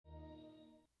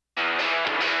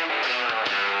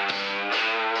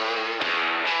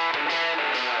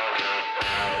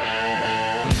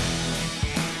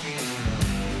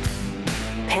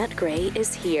Gray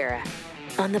is here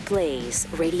on the Blaze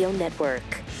Radio Network.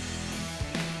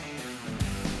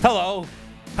 Hello.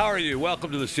 How are you?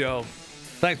 Welcome to the show.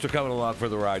 Thanks for coming along for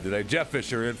the ride today. Jeff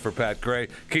Fisher in for Pat Gray.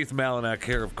 Keith Malinak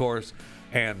here, of course.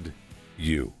 And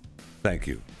you. Thank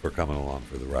you for coming along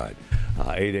for the ride.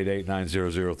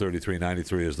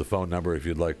 888-900-3393 is the phone number if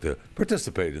you'd like to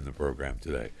participate in the program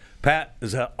today. Pat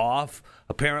is off.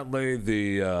 Apparently,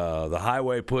 the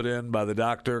highway put in by the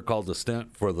doctor called a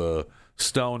stent for the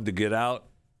stone to get out.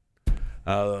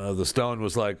 The stone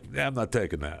was like, yeah, I'm not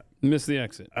taking that. Missed the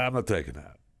exit. I'm not taking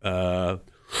that.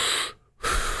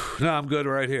 No, I'm good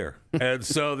right here. And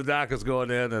so the doc is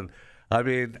going in, and I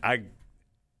mean, I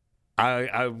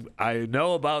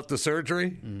know about the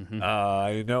surgery. Mm-hmm.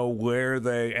 I know where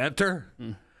they enter.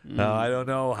 Mm-hmm. I don't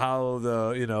know how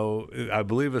I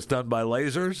believe it's done by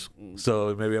lasers,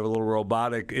 so maybe have a little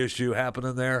robotic issue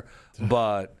happening there.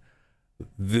 But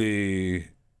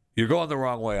you're going the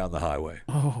wrong way on the highway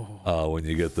when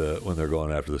they're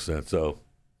going after the stent. So,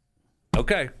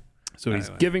 okay. So he's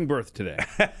giving birth today.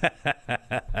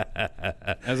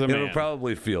 As a man. It'll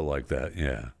probably feel like that,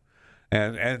 yeah.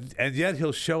 And yet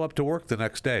he'll show up to work the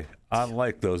next day,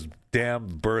 unlike those damn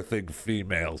birthing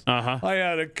females. Uh-huh. I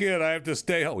had a kid, I have to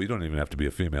stay home. You don't even have to be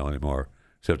a female anymore.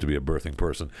 You have to be a birthing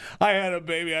person. I had a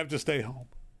baby, I have to stay home.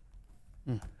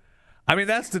 I mean,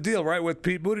 that's the deal, right, with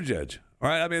Pete Buttigieg.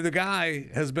 Right? I mean, the guy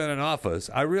has been in office.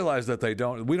 I realize that we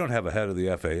don't have a head of the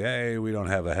FAA. We don't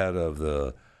have a head of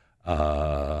the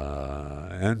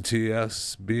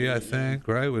NTSB, I think,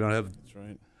 right? We don't have. That's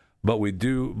right. But we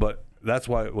do. But that's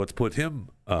what's put him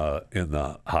in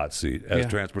the hot seat as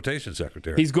transportation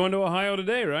secretary. He's going to Ohio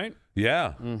today, right?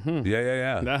 Yeah. Mm-hmm.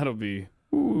 Yeah. That'll be.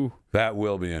 Ooh. That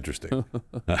will be interesting.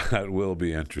 That will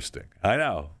be interesting. I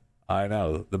know.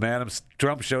 The man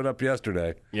Trump showed up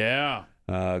yesterday. Yeah.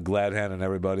 Glad handing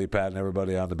everybody, patting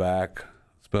everybody on the back.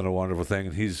 It's been a wonderful thing,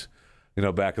 and he's.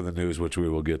 Back in the news, which we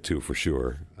will get to for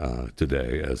sure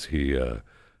today, as he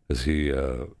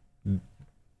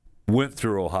went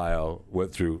through Ohio,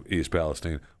 went through East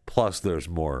Palestine. Plus, there's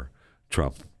more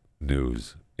Trump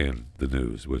news in the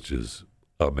news, which is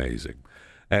amazing.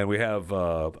 And we have,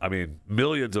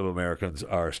 millions of Americans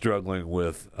are struggling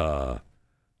with.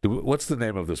 What's the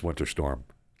name of this winter storm?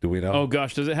 Do we know? Oh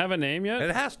gosh, does it have a name yet?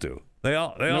 It has to. They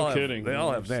all kidding. They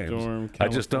all have names. Storm, I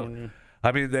just don't.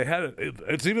 I mean, they had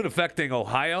it's even affecting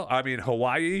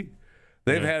Hawaii.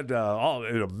 They've had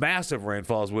massive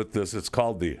rainfalls with this. It's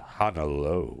called the Hana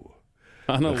Low.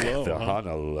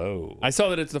 Hana-Lo. I saw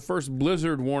that it's the first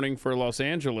blizzard warning for Los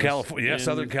Angeles.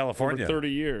 Southern California. For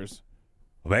 30 years.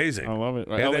 Amazing. I love it.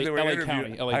 LA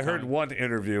County. I heard one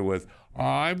interview with,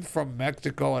 I'm from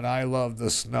Mexico and I love the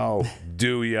snow.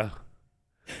 Do you?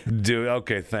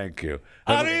 Okay, thank you.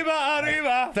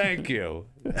 Arriba. Thank you.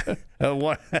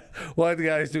 One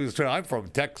guy's doing, I'm from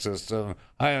Texas and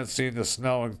I haven't seen the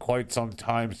snow in quite some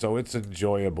time, so it's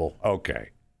enjoyable.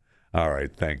 Okay. All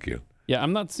right, thank you. Yeah,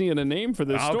 I'm not seeing a name for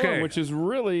this storm, which is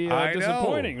really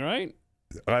disappointing, right?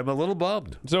 I'm a little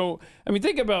bummed. So,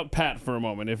 think about Pat for a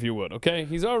moment, if you would, okay?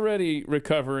 He's already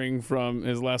recovering from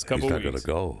his last couple weeks. He's not going to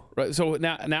go. Right. So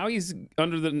now he's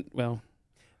under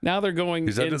now they're going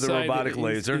He's inside. under the robotic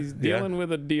laser. He's dealing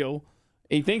with a deal.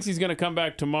 He thinks he's going to come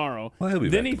back tomorrow. Well, he'll be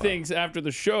then back he tomorrow. thinks after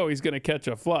the show he's going to catch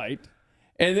a flight.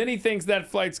 And then he thinks that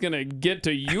flight's going to get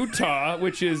to Utah,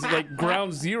 which is like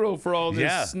ground zero for all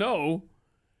this snow.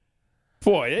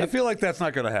 Boy, I feel like that's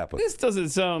not going to happen. This doesn't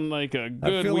sound like a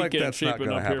good weekend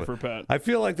shaping up here for Pat. I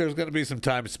feel like there's going to be some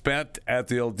time spent at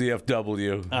the old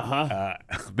DFW.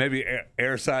 Maybe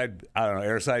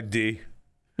airside D,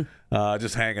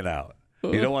 just hanging out.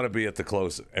 You don't want to be at the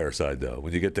close airside, though.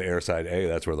 When you get to airside A,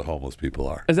 that's where the homeless people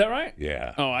are. Is that right?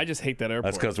 Yeah. Oh, I just hate that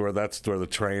airport. That's where the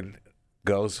train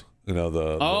goes. They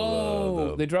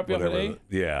drop you off at A?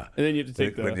 Yeah. And then you have to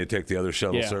take Then you take the other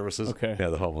shuttle services. Okay. Yeah,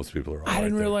 the homeless people are all I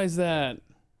didn't there. realize that.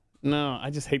 No,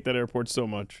 I just hate that airport so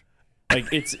much. Like,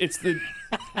 it's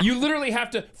you literally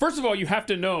have to, first of all, you have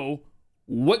to know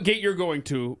what gate you're going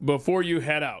to before you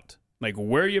head out. Like,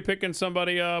 where you're picking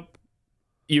somebody up,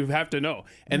 you have to know.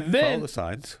 And then follow the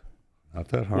signs. Not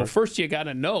that hard. Well, first you got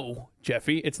to know,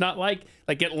 Jeffy. It's not like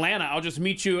Atlanta. I'll just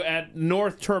meet you at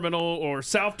North Terminal or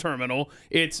South Terminal.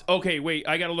 It's, okay, wait,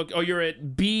 I got to look. Oh, you're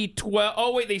at B12.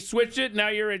 Oh, wait, they switched it. Now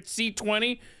you're at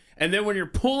C20. And then when you're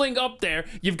pulling up there,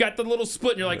 you've got the little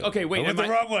split, and you're like, okay, wait. I went the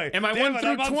wrong way. Am I Damn 1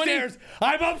 through 20? Upstairs.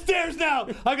 I'm upstairs now.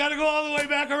 I got to go all the way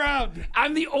back around.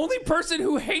 I'm the only person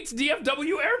who hates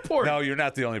DFW Airport. No, you're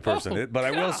not the only person. But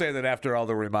I will say that after all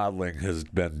the remodeling has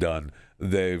been done,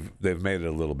 they've made it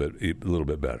a little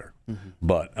bit better. Mm-hmm.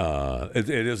 But it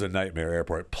is a nightmare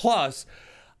airport. Plus,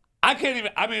 I can't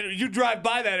even. I mean, you drive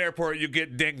by that airport, you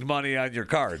get dinged money on your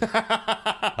card.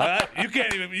 You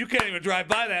can't even drive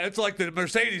by that. It's like the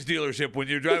Mercedes dealership. When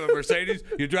you drive a Mercedes,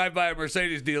 you drive by a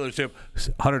Mercedes dealership,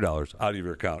 $100 out of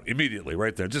your account immediately,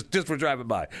 right there, just for driving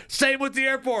by. Same with the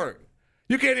airport.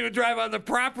 You can't even drive on the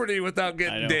property without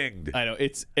getting dinged. I know.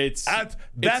 That's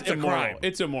a immoral. crime.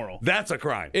 It's immoral. That's a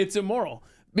crime. It's immoral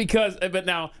because.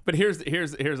 But here's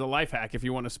a life hack. If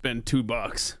you want to spend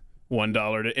 $2,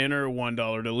 $1 to enter,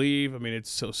 $1 to leave. I mean, it's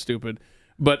so stupid.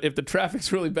 But if the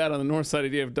traffic's really bad on the north side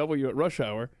of DFW at rush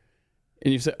hour,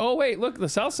 and you say, "Oh wait, look, the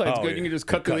south side's good," you can just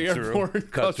cut through the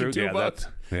airport. Cut through. $2.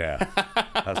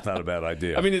 That's not a bad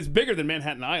idea. I mean, it's bigger than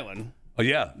Manhattan Island. Oh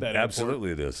yeah, that absolutely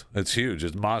airport. It is. It's huge.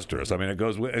 It's monstrous. I mean,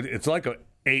 it's like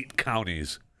 8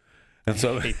 counties. And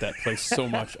so I hate that place so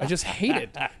much. I just hate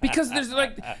it because there's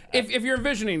like, if you're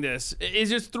envisioning this, it's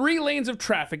just 3 lanes of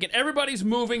traffic and everybody's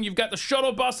moving. You've got the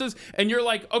shuttle buses and you're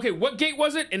like, okay, what gate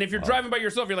was it? And if you're driving by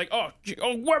yourself, you're like, oh,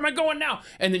 where am I going now?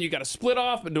 And then you got to split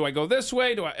off. And do I go this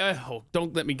way?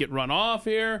 Don't let me get run off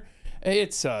here.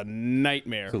 It's a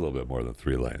nightmare. It's a little bit more than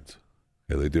 3 lanes.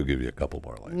 Yeah, they do give you a couple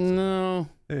more lanes. No.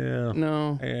 Yeah.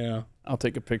 No. Yeah. I'll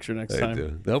take a picture next They time.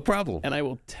 do. No problem. And I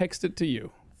will text it to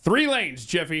you. 3 lanes,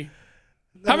 Jeffy.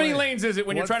 How many lanes is it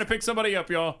when you're trying to pick somebody up,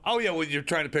 y'all? Oh yeah, when you're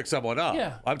trying to pick someone up.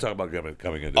 Yeah. I'm talking about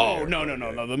coming into. Oh, the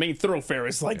no. The main thoroughfare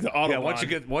is like the Autobahn. Yeah,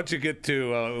 once you get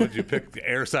to when you pick the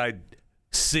airside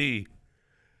C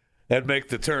and make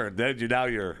the turn, then you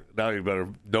better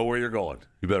know where you're going.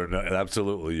 You better know,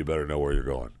 absolutely, you better know where you're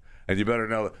going, and you better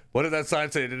know what did that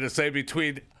sign say? Did it say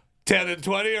between 10 and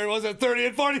 20, or was it 30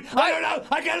 and 40? I don't know.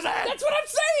 I can't say it. That's what I'm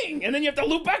saying. And then you have to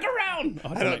loop back around.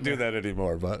 Oh, I don't do that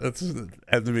anymore, but it's,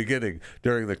 at the beginning,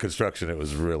 during the construction, it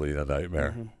was really a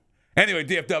nightmare. Mm-hmm. Anyway,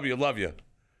 DFW, love you.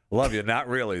 Love you. Not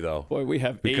really, though. Boy, we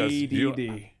have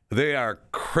ADD. They are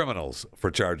criminals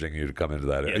for charging you to come into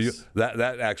that area. Yes.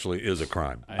 That actually is a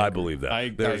crime. I believe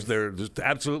that. There's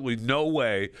absolutely no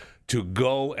way to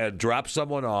go and drop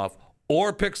someone off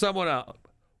or pick someone up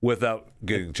without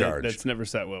getting charged. That's never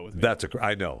sat well with me.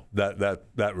 I know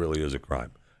that really is a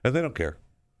crime, and they don't care.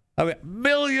 I mean,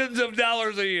 millions of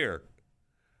dollars a year.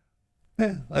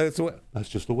 Yeah, that's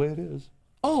just the way it is.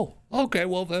 Oh, okay.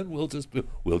 Well, then we'll just do it.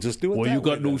 Well, that you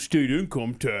got way, no state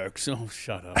income tax. Oh,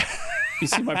 shut up. You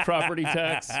see my property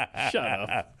tax? Shut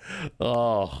up.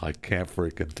 Oh, I can't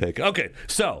freaking take it. Okay,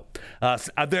 so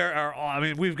there are. I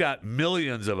mean, we've got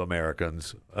millions of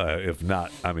Americans, if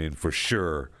not, I mean, for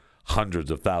sure, hundreds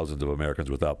of thousands of Americans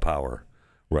without power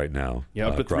right now. Yeah,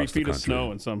 up to 3 feet of country.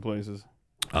 snow in some places.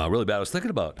 Really bad. I was thinking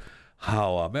about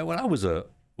how man, when I was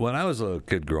a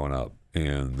kid growing up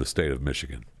in the state of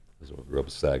Michigan, I grew up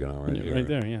in Saginaw, right here. Right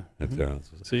there, yeah. Right there.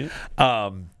 See it?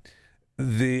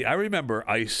 I remember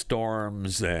ice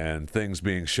storms and things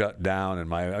being shut down, and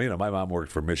my mom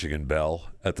worked for Michigan Bell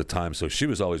at the time, so she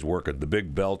was always working. The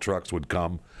big Bell trucks would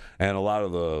come, and a lot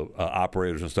of the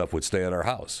operators and stuff would stay at our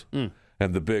house.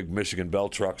 And the big Michigan Bell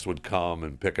trucks would come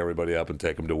and pick everybody up and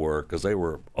take them to work because they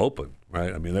were open,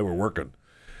 right? I mean, they were working.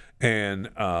 And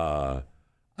I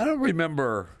don't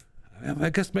remember.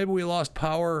 I guess maybe we lost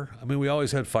power. I mean, we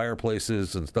always had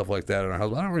fireplaces and stuff like that in our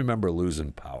house. I don't remember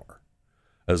losing power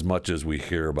as much as we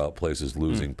hear about places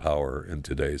losing power in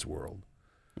today's world.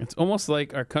 It's almost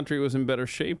like our country was in better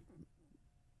shape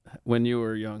when you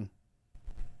were young.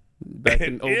 Back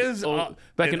in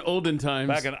olden times.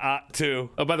 Back in '02.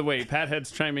 Oh, by the way, Pat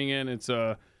Head's chiming in. It's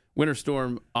Winter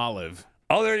Storm Olive.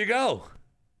 Oh, there you go.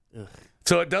 Ugh.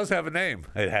 So it does have a name.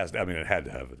 It had to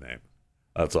have a name.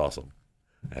 That's awesome.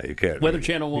 You can't. Weather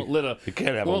Channel won't let a. You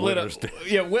can't have a winter storm.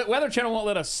 Yeah, Weather Channel won't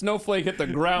let a snowflake hit the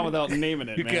ground without naming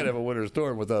it. You can't have a winter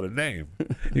storm without a name.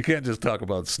 You can't just talk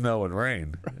about snow and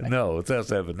rain. Right. No, it has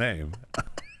to have a name.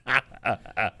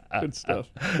 Good stuff.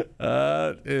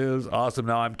 That is awesome.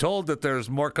 Now I'm told that there's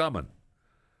more coming.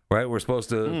 Right? We're supposed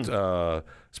to,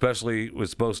 especially, we're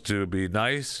supposed to be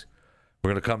nice. We're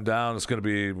going to come down. It's going to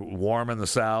be warm in the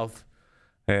south.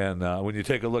 And when you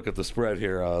take a look at the spread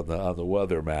here on the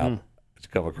weather map.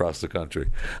 Come across the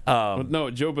country. No,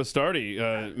 Joe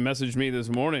Bastardi messaged me this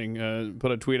morning,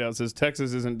 put a tweet out, says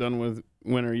Texas isn't done with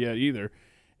winter yet either.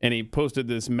 And he posted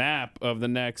this map of the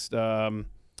next,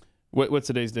 what's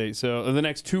today's date? So the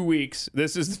next 2 weeks,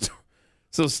 this is,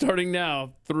 so starting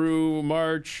now through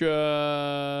March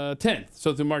 10th.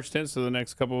 So through March 10th, so the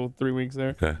next 3 weeks there.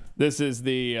 Okay. This is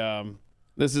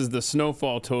the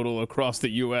snowfall total across the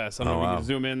U.S. I don't know if you can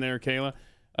zoom in there, Kayla.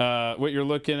 What you're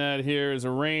looking at here is a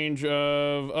range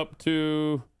of up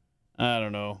to, I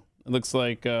don't know, it looks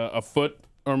like a foot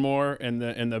or more in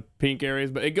the pink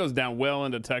areas, but it goes down well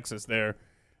into Texas there.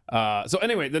 So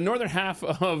anyway, the northern half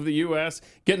of the U.S.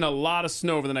 getting a lot of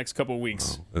snow over the next couple of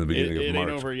weeks. In the beginning of it March.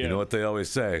 ain't over yet. You know what they always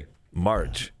say?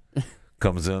 March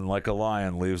comes in like a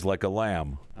lion, leaves like a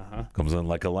lamb. Comes in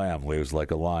like a lamb, leaves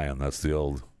like a lion. That's the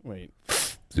old Wait,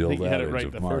 the old you had it adage right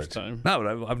of the March. first time.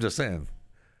 No, but I'm just saying.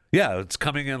 Yeah, it's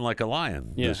coming in like a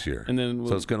lion this year. And then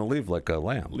so it's going to leave like a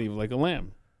lamb. leave like a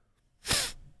lamb.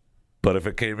 But if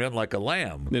it came in like a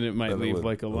lamb, Then it might leave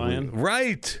like a lion.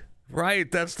 Right.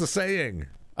 That's the saying.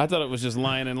 I thought it was just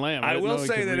lion and lamb. I didn't will know it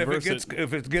say could that reverse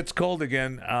if it gets cold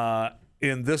again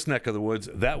in this neck of the woods,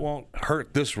 that won't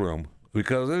hurt this room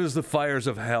because it is the fires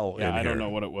of hell in Yeah, here. I don't know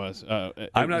what it was.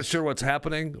 I'm not sure what's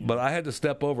happening, but I had to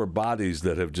step over bodies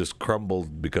that have just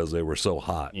crumbled because they were so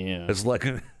hot. Yeah. It's like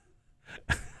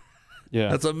Yeah,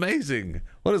 that's amazing.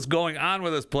 What is going on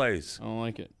with this place? I don't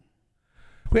like it.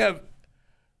 We have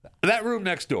that room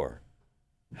next door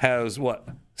has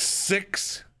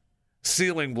 6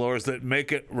 ceiling blowers that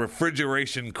make it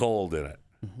refrigeration cold in it.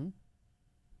 Mm-hmm.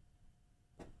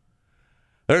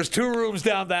 There's 2 rooms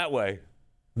down that way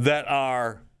that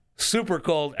are super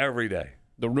cold every day.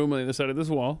 The room on the other side of this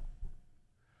wall.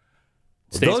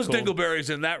 Those cold. dingleberries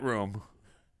in that room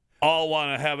all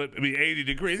want to have it be 80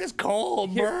 degrees. It's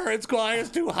cold, Burr. It's quiet. It's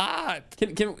too hot.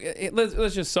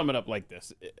 Let's just sum it up like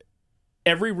this.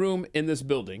 Every room in this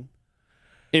building,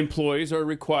 employees are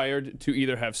required to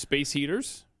either have space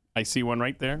heaters. I see one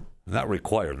right there. Not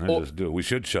required. They just do it. We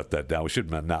should shut that down. We should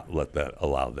not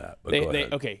allow that. But go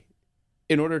ahead. Okay.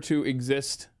 In order to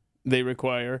exist, they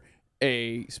require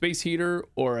a space heater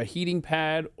or a heating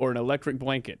pad or an electric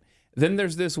blanket. Then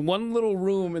there's this one little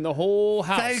room in the whole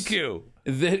house. Thank you.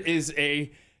 That is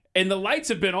and the lights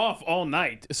have been off all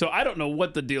night. So I don't know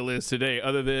what the deal is today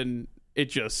other than it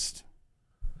just.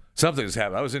 Something's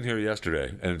happened. I was in here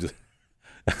yesterday, and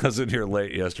I was in here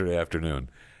late yesterday afternoon,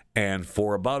 and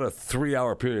for about a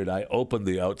 3-hour period, I opened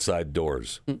the outside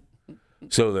doors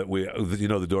so that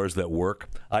the doors that work.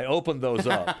 I opened those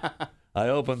up.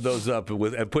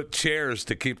 And put chairs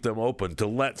to keep them open to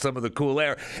let some of the cool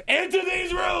air into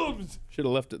these rooms. Should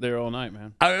have left it there all night,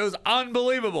 man. It was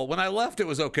unbelievable. When I left, it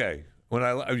was okay.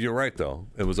 You're right though.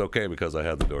 It was okay because I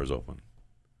had the doors open.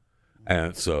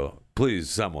 And so, please,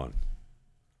 someone.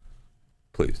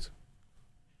 Please,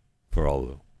 for all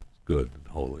the good and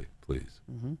holy, please.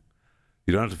 Mm-hmm.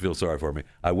 You don't have to feel sorry for me.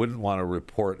 I wouldn't want to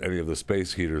report any of the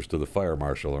space heaters to the fire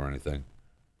marshal or anything.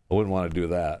 I wouldn't want to do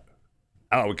that.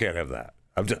 Oh, we can't have that.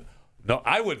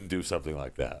 I wouldn't do something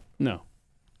like that. No.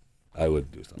 I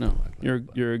wouldn't do something like that.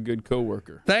 You're a good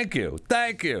coworker. Thank you.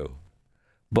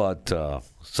 But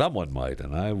someone might,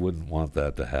 and I wouldn't want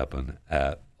that to happen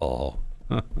at all.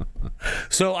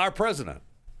 So our president,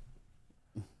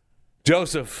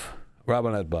 Joseph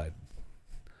Robinette Biden,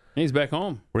 He's back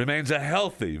home. remains a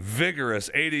healthy, vigorous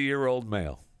 80-year-old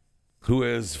male who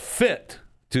is fit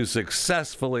to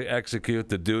successfully execute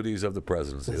the duties of the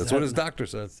presidency. That's what his doctor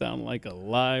said. Sound like a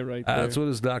lie right there. That's what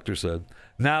his doctor said.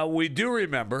 Now, we do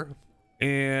remember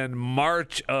in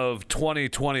March of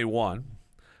 2021,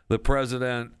 the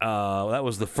president, that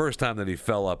was the first time that he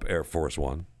fell up Air Force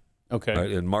One. Okay.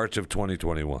 Right, in March of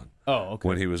 2021. Oh, okay.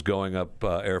 When he was going up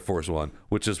Air Force One,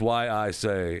 which is why I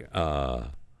say,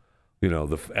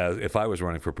 if I was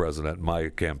running for president, my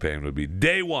campaign would be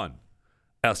day one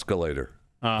escalator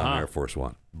on Air Force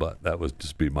One. But that would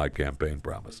just be my campaign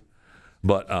promise.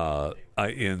 But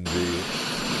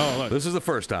this is the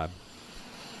first time.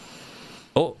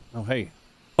 Oh, hey.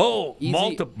 Oh, Easy.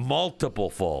 multiple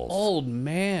falls. Old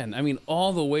man. I mean,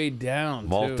 all the way down.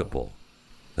 Multiple.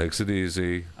 Too. Takes it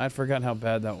easy. I'd forgotten how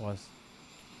bad that was.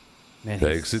 Man,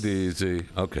 Takes it easy.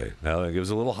 Okay. Now he gives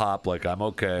a little hop like I'm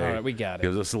okay. All right, we got it.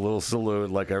 Gives us a little salute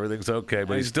like everything's okay,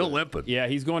 but he's still limping. Yeah,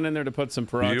 he's going in there to put some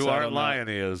peroxide. You aren't on lying,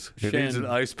 that. he is. He Shin. needs an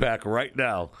ice pack right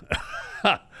now.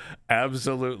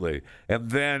 Absolutely.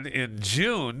 And then in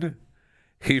June,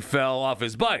 he fell off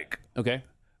his bike. Okay.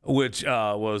 Which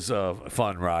was a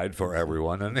fun ride for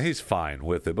everyone, and he's fine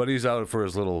with it. But he's out for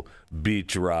his little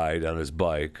beach ride on his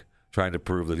bike, trying to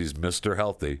prove that he's Mr.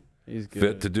 Healthy. He's good.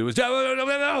 Fit to do his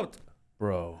job.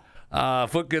 Bro.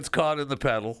 Foot gets caught in the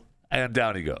pedal, and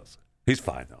down he goes. He's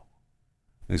fine, though.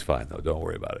 Don't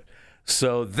worry about it.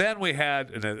 So then we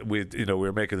had, we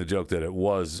were making the joke that it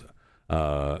was, we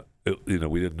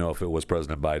didn't know if it was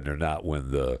President Biden or not when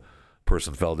the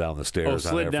person fell down the stairs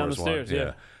on slid Air down Force the One. stairs,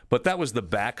 yeah. But that was the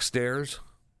back stairs.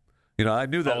 I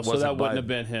knew that wasn't so that wouldn't Biden. have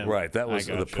been him. Right, that was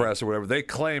the press or whatever. They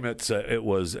claim it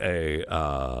was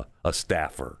a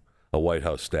staffer, a White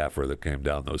House staffer that came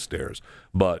down those stairs.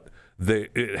 But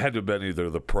it had to have been either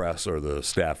the press or the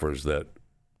staffers that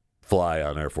fly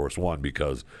on Air Force One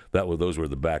because those were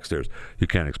the back stairs. You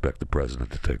can't expect the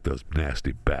president to take those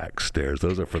nasty back stairs.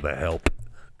 Those are for the help.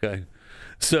 Okay,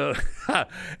 so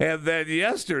and then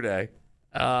yesterday,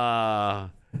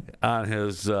 on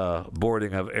his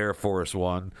boarding of Air Force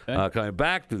One, coming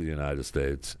back to the United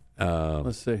States.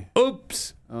 Let's see.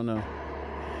 Oops! Oh no.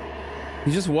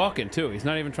 He's just walking too. He's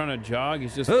not even trying to jog.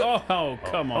 He's just. Oh,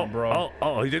 come on, bro.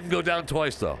 Oh, he didn't go down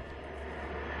twice though.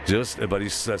 But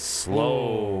he's a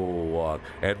slow walk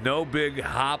and no big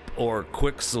hop or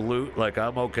quick salute. Like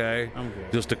I'm okay. I'm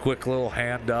good. Just a quick little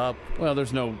hand up. Well,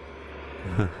 there's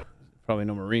probably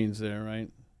no Marines there, right?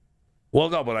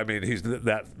 Well, no, but I mean,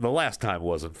 the last time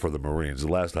wasn't for the Marines. The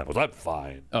last time was I'm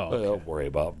fine. Oh, okay. Don't worry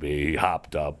about me. He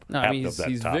hopped up. No, I mean, up that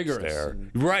he's top vigorous, stair.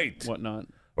 and Right. whatnot.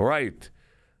 Right.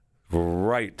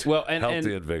 Well, and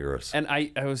healthy and vigorous. And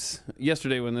I was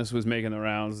yesterday when this was making the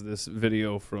rounds. This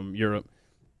video from Europe.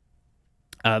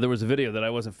 There was a video that I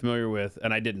wasn't familiar with,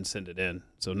 and I didn't send it in,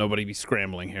 so nobody be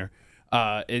scrambling here.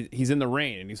 He's in the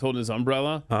rain, and he's holding his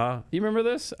umbrella. Uh-huh. You remember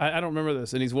this? I don't remember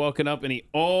this. And he's walking up, and he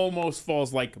almost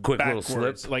falls like Quick backwards.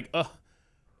 little slip. Like,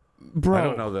 bro. I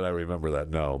don't know that I remember that.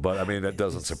 No, but I mean that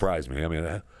doesn't surprise me. I mean,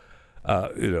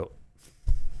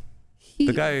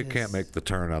 the guy can't make the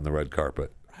turn on the red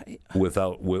carpet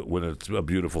when it's a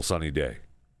beautiful sunny day.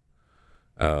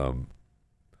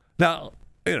 Now,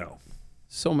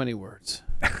 So many words.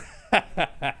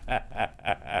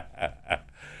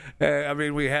 I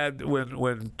mean, we had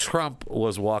when Trump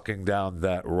was walking down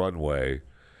that runway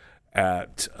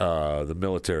at the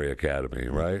military academy,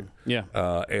 right? Yeah.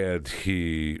 And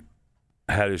he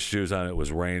had his shoes on. It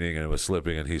was raining and it was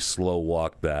slipping, and he slow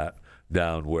walked that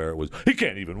down where it was. He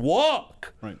can't even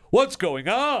walk. Right. What's going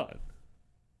on?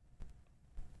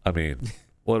 I mean,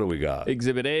 what do we got?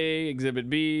 Exhibit A, Exhibit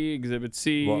B, Exhibit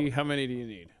C. Well, how many do you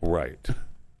need? Right.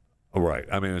 Right.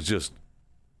 I mean, it's just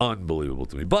unbelievable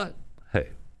to me. But, hey,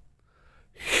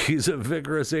 he's a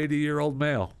vigorous 80-year-old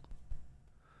male.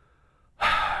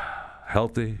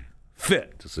 Healthy,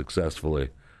 fit to successfully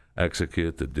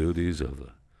execute the duties of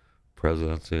the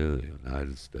presidency of the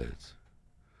United States.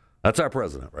 That's our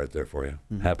president right there for you.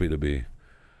 Mm-hmm. Happy to be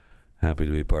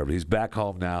part of it. He's back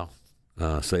home now,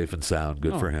 safe and sound.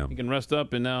 Good for him. He can rest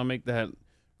up and now make that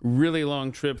really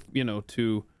long trip,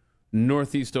 to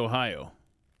Northeast Ohio.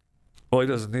 Well, he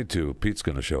doesn't need to. Pete's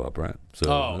going to show up, right?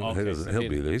 So he'll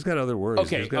be there. He's got other worries.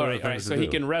 Okay, all right. So he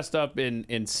can rest up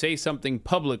and say something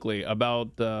publicly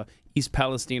about East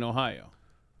Palestine, Ohio.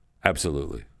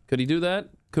 Absolutely. Could he do that?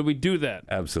 Could we do that?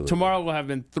 Absolutely. Tomorrow will have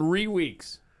been 3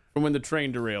 weeks from when the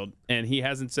train derailed, and he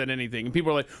hasn't said anything. And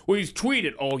people are like, well, he's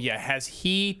tweeted. Oh, yeah. Has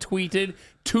he tweeted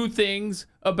 2 things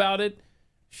about it?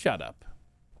 Shut up.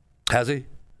 Has he?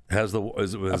 Apparently,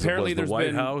 was the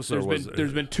White House?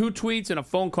 There's been 2 tweets and a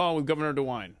phone call with Governor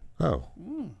DeWine. Oh.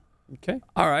 Okay.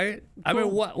 All right. Cool. I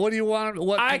mean, what do you want?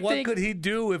 What could he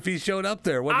do if he showed up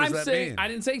there? What does that mean? I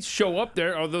didn't say show up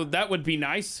there, although that would be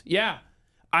nice. Yeah.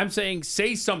 I'm saying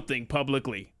say something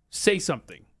publicly. Say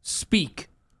something. Speak.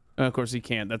 Of course, he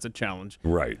can't. That's a challenge.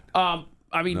 Right. I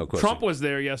mean, Trump was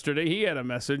there yesterday. He had a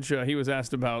message. He was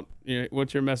asked about,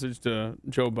 what's your message to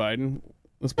Joe Biden?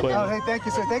 Let's play. Oh, hey, thank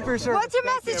you, sir. Thank you for your service. What's your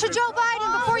message to Joe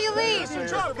Biden before you leave?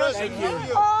 Thank you.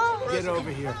 Oh. Get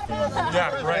over here.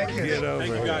 Yeah, right. Get over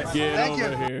here. Get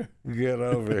over here. Get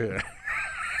over here.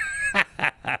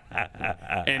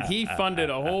 And he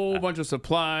funded a whole bunch of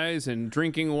supplies and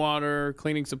drinking water,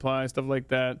 cleaning supplies, stuff like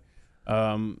that,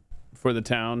 for the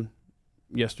town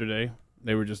yesterday.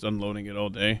 They were just unloading it all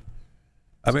day.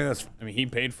 I mean, he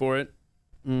paid for it.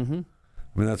 Mm-hmm.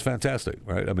 I mean, that's fantastic,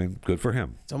 right? I mean, good for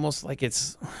him. It's almost like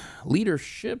it's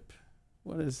leadership.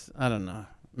 I don't know.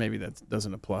 Maybe that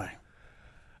doesn't apply.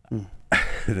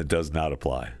 It does not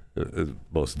apply. It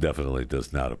most definitely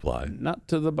does not apply. Not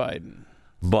to the Biden.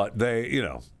 But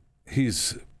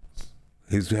he's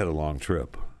had a long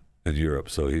trip in Europe,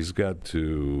 so he's got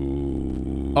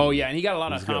to. Oh yeah, and he got a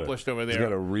lot accomplished over there. He's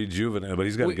got to rejuvenate, but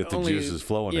he's got to get the juices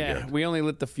flowing again. Yeah, we only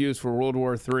lit the fuse for World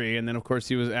War III, and then of course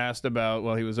he was asked about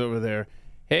while he was over there.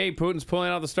 Hey, Putin's pulling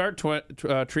out the START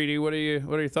treaty. What are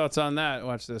your thoughts on that?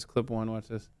 Watch this. Clip 1. Watch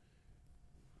this.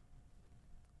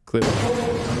 Clip. He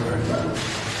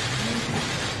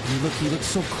looks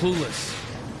so clueless.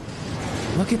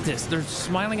 Look at this. They're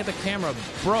smiling at the camera.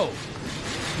 Bro.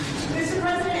 Mr.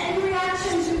 President, any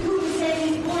reaction to Putin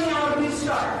saying he's pulling out a new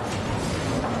START?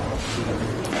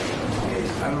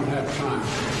 I don't have time.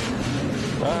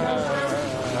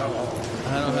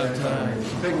 I don't have time.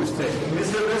 Big mistake.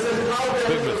 Mr. President,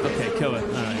 Big mistake. Okay, kill it. All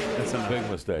right. That's enough. Big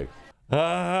mistake.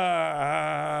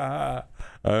 I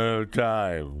have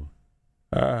time.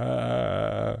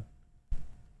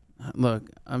 Look,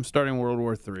 I'm starting World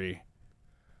War III,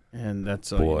 and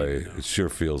that's all you Boy, need to know. it sure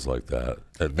feels like that.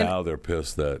 And now they're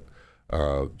pissed that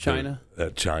China?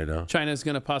 That China. China's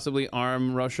going to possibly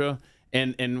arm Russia,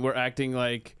 and we're acting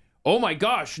like, oh my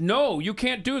gosh, no, you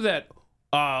can't do that.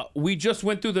 We just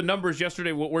went through the numbers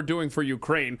yesterday, what we're doing for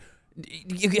Ukraine.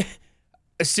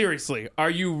 Seriously, are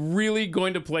you really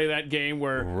going to play that game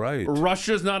where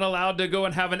Russia's not allowed to go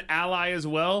and have an ally as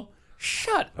well?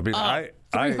 Shut I mean, up.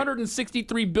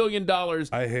 $363 billion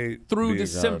I hate through being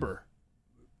December.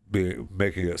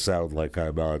 making it sound like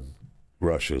I'm on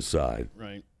Russia's side.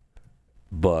 Right.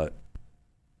 But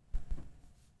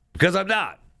because I'm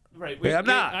not. Right. I'm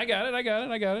not. I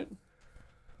got it.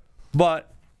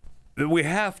 But we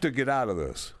have to get out of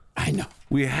this. I know.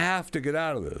 We have to get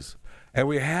out of this. And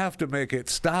we have to make it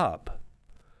stop.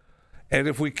 And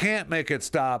if we can't make it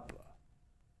stop,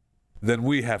 then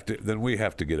we have to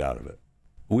get out of it.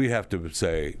 We have to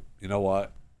say, you know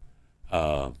what?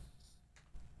 I'll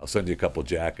send you a couple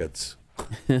jackets.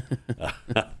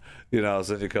 I'll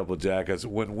send you a couple jackets.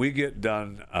 When we get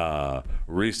done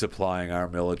resupplying our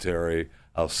military,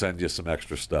 I'll send you some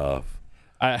extra stuff.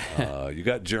 You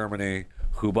got Germany,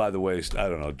 who, by the way,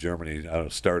 Germany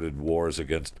started wars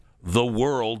against the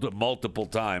world multiple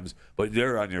times, but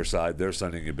they're on your side. They're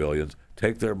sending you billions.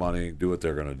 Take their money, do what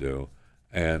they're going to do.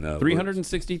 And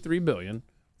 $363 billion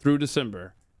through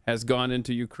December has gone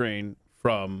into Ukraine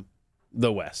from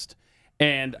the West.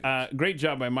 And great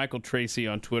job by Michael Tracy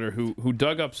on Twitter, who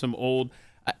dug up some old.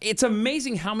 It's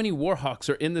amazing how many war hawks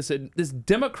are in this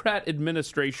Democrat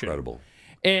administration. Incredible.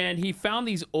 And he found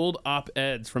these old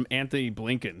op-eds from Anthony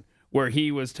Blinken, where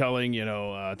he was telling,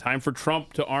 time for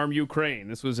Trump to arm Ukraine.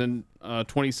 This was in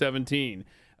 2017.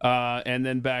 And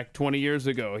then back 20 years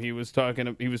ago, he was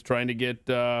trying to get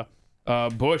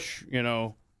Bush,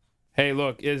 hey,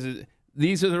 look,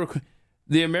 these are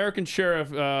the American sheriff.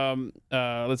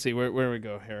 Let's see, where we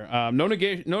go here. No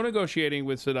negotiating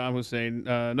with Saddam Hussein.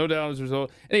 No doubt as a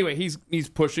result. Anyway, he's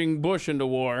pushing Bush into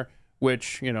war,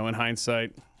 which, in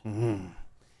hindsight.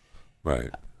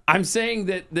 Right. I'm saying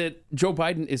that Joe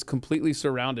Biden is completely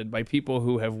surrounded by people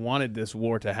who have wanted this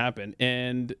war to happen.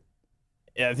 And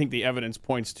I think the evidence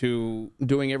points to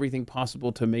doing everything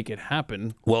possible to make it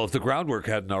happen. Well, if the groundwork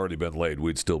hadn't already been laid,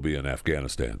 we'd still be in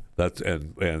Afghanistan.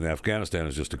 And Afghanistan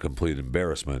is just a complete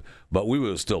embarrassment. But we would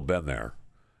have still been there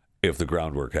if the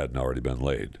groundwork hadn't already been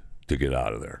laid to get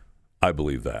out of there. I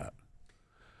believe that.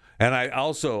 And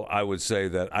I would say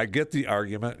that I get the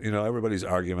argument, everybody's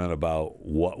argument about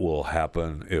what would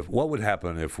happen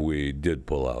if we did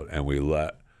pull out and we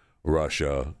let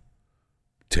Russia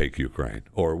take Ukraine,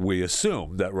 or we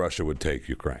assume that Russia would take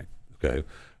Ukraine. Okay.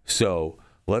 So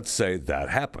let's say that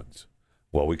happens.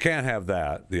 Well, we can't have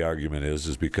that. The argument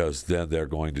is because then they're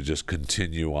going to just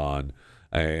continue on.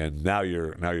 And now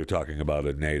you're talking about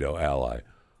a NATO ally.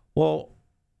 Well,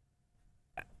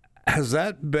 has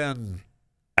that been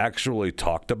actually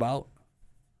talked about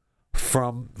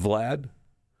from Vlad?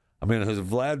 I mean, has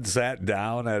Vlad sat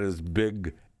down at his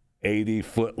big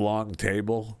 80-foot-long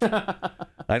table?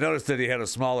 I noticed that he had a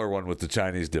smaller one with the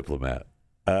Chinese diplomat.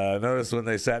 I noticed when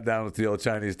they sat down with the old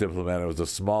Chinese diplomat, it was a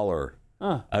smaller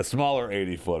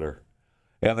 80-footer.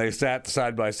 And they sat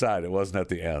side by side. It wasn't at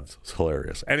the ends. It's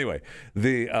hilarious. Anyway,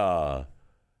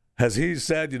 has he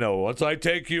said, once I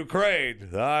take Ukraine,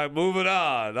 I'm moving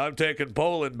on. I'm taking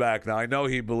Poland back. Now, I know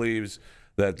he believes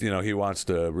that, he wants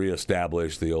to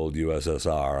reestablish the old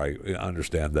USSR. I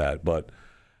understand that. But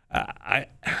I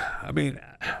mean,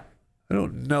 I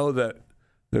don't know that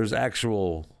there's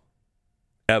actual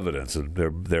evidence, and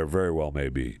there very well may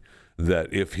be,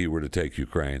 that if he were to take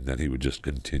Ukraine, then he would just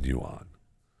continue on.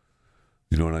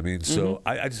 You know what I mean? Mm-hmm. So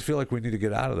I just feel like we need to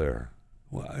get out of there.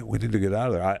 We need to get out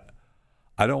of there.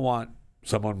 I don't want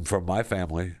someone from my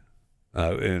family,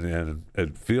 and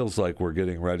it feels like we're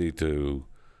getting ready to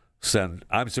send.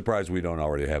 I'm surprised we don't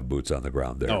already have boots on the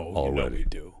ground there already. We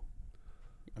do.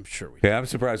 I'm sure we do. Yeah, I'm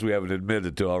surprised we haven't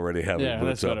admitted to already having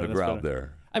boots on the ground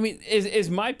there. I mean, is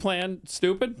my plan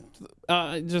stupid?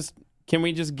 Can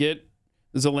we just get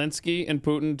Zelensky and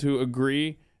Putin to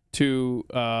agree to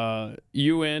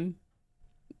UN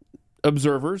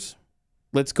observers?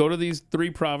 Let's go to these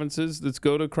 3 provinces. Let's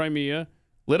go to Crimea.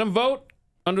 Let them vote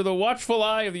under the watchful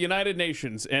eye of the United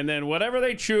Nations. And then whatever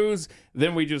they choose,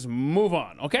 then we just move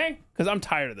on, okay? Because I'm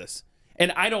tired of this.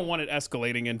 And I don't want it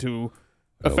escalating into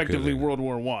effectively World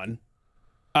War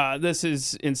I. This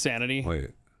is insanity.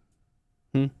 Wait.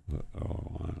 World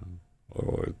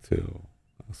War II.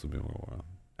 This will be World War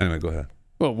I. Anyway, go ahead.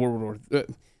 Well, World War...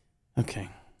 okay.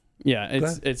 Yeah,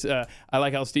 it's. I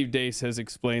like how Steve Deace has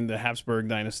explained the Habsburg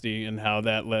dynasty and how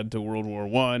that led to World War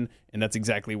I, and that's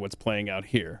exactly what's playing out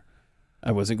here.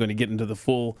 I wasn't going to get into the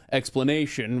full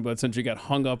explanation, but since you got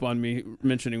hung up on me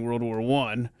mentioning World War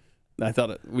I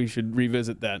thought we should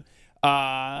revisit that.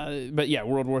 But yeah,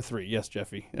 World War III. Yes,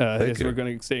 Jeffy. We're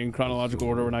going to stay in chronological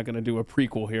order. We're not going to do a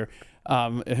prequel here.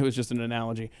 It was just an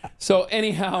analogy. So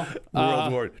anyhow,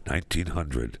 World War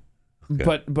 1900.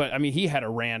 Okay. But I mean, he had a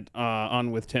rant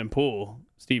on with Tim Pool,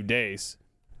 Steve Dace,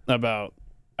 about,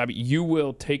 you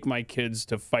will take my kids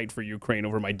to fight for Ukraine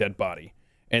over my dead body,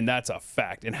 and that's a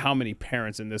fact. And how many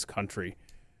parents in this country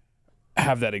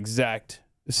have that exact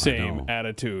same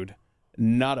attitude?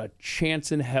 Not a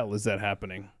chance in hell is that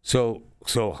happening. So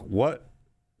what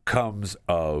comes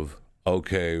of,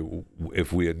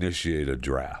 if we initiate a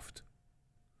draft?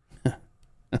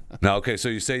 Now, so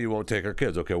you say you won't take our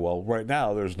kids. Okay, well, right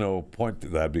now there's no point to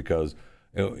that because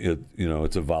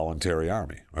it's a voluntary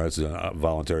army, right? It's a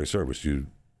voluntary service. You're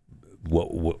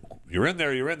in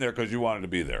there because you wanted to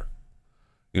be there.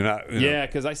 You're not. Yeah,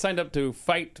 because I signed up to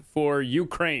fight for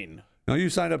Ukraine. No, you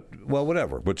signed up. Well,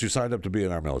 whatever. But you signed up to be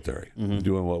in our military,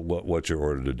 doing what you're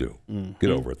ordered to do. Get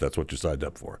over it. That's what you signed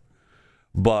up for.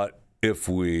 But if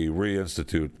we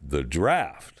reinstitute the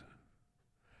draft,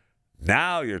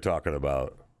 now you're talking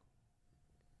about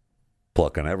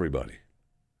plucking everybody,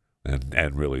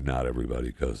 and really not everybody,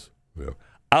 because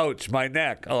ouch, my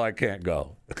neck. Oh, I can't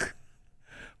go.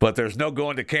 But there's no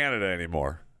going to Canada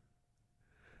anymore.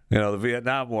 The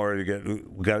Vietnam War,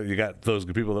 you got those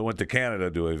people that went to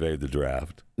Canada to evade the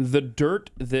draft. The dirt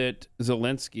that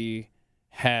Zelensky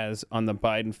has on the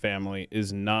Biden family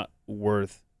is not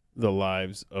worth the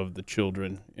lives of the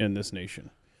children in this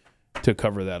nation to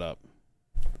cover that up.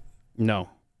 No.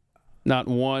 Not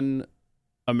one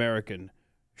American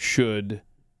should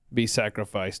be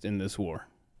sacrificed in this war.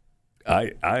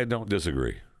 I don't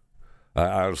disagree.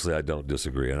 Honestly, I don't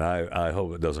disagree, and I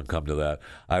hope it doesn't come to that.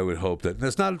 I would hope that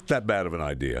it's not that bad of an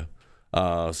idea,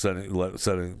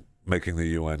 making the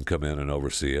UN come in and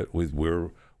oversee it.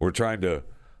 We're trying to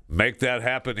make that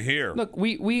happen here. Look,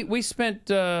 we spent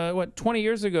 20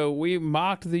 years ago we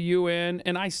mocked the UN,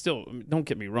 and I still, don't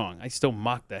get me wrong, I still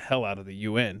mock the hell out of the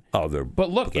UN. Oh, they're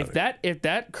but look, pathetic. if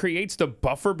that creates the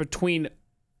buffer between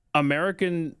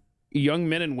American young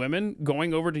men and women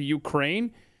going over to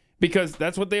Ukraine. Because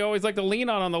that's what they always like to lean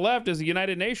on the left is the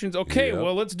United Nations. Okay,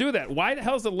 well, let's do that. Why the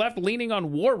hell is the left leaning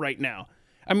on war right now?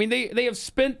 I mean, they have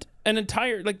spent an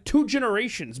entire, 2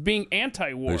 generations being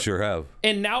anti-war. They sure have.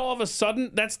 And now all of a sudden,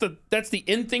 that's the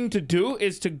in thing to do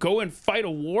is to go and fight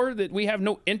a war that we have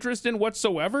no interest in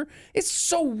whatsoever. It's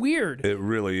so weird. It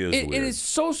really is weird. It is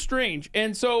so strange.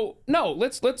 And so, no,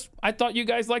 let's. I thought you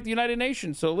guys liked the United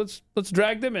Nations, so let's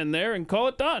drag them in there and call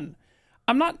it done.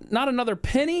 I'm not another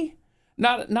penny.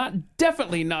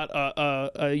 Definitely not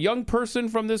a young person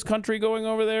from this country going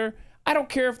over there. I don't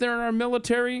care if they're in our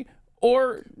military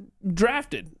or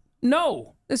drafted.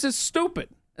 No, this is stupid.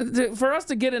 For us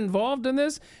to get involved in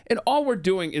this, and all we're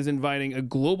doing is inviting a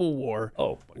global war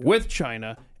with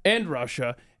China and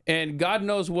Russia and God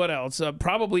knows what else.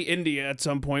 Probably India at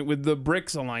some point with the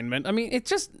BRICS alignment. I mean, it's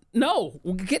just, no,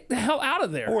 get the hell out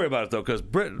of there. Don't worry about it, though, because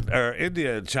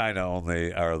India and China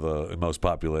only are the most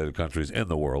populated countries in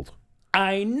the world.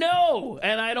 I know,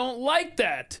 and I don't like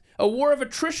that. A war of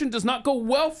attrition does not go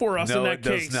well for us in that case.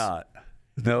 No, it does not.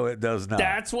 No, it does not.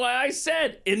 That's why I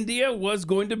said India was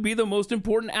going to be the most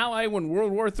important ally when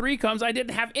World War III comes. I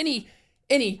didn't have any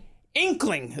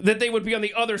inkling that they would be on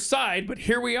the other side, but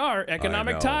here we are.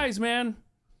 Economic ties, man.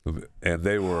 And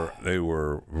they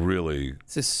were really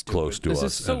close to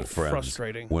us so and friends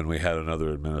frustrating. When we had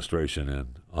another administration in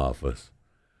office.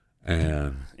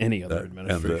 And any other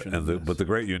administration. But the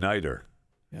great uniter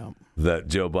that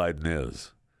Joe Biden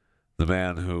is, the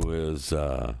man who is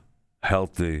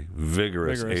healthy,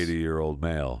 vigorous 80-year-old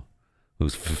male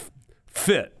who's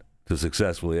fit to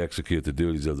successfully execute the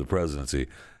duties of the presidency,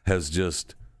 has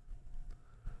just,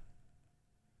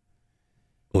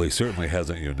 well, he certainly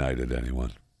hasn't united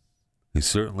anyone. He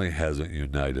certainly hasn't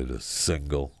united a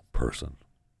single person.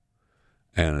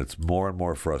 And it's more and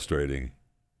more frustrating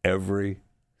every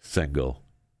single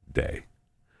day.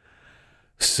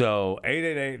 So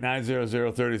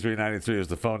 888-900-3393 is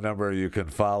the phone number. You can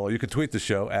follow. You can tweet the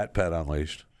show at Pat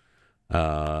Unleashed.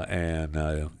 And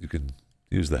you can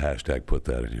use the hashtag, put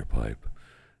that in your pipe.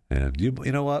 And you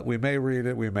know what? We may read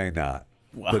it, we may not.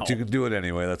 Wow. But you can do it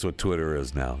anyway. That's what Twitter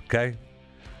is now, okay?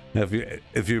 Now,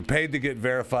 if you're paid to get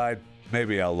verified,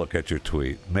 maybe I'll look at your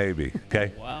tweet. Maybe,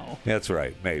 okay? Wow. That's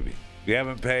right, maybe. If you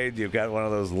haven't paid, you've got one of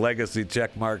those legacy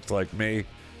check marks like me,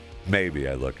 maybe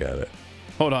I look at it.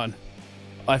 Hold on.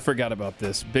 I forgot about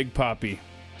this. Big Poppy.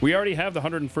 We already have the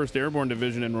 101st Airborne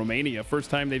Division in Romania. First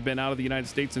time they've been out of the United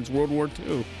States since World War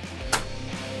II.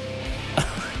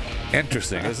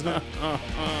 Interesting, isn't it?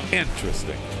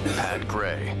 Interesting. Pat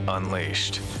Gray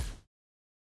Unleashed.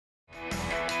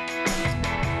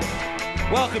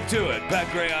 Welcome to it. Pat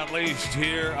Gray Unleashed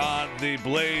here on the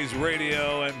Blaze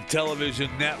Radio and Television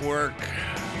Network.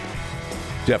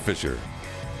 Jeff Fisher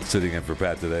sitting in for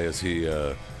Pat today as he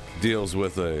deals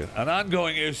with an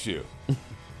ongoing issue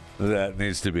that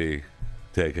needs to be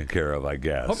taken care of, I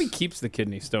guess. I hope he keeps the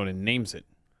kidney stone and names it.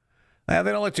 They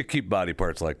don't let you keep body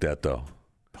parts like that, though.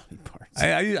 Body parts.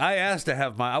 I asked to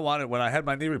have when I had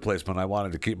my knee replacement, I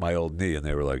wanted to keep my old knee, and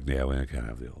they were like, yeah, we can't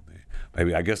have the old knee.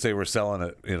 Maybe, I guess they were selling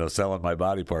it, selling my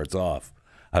body parts off.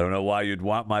 I don't know why you'd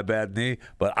want my bad knee,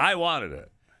 but I wanted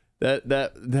it.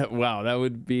 Wow, that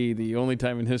would be the only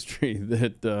time in history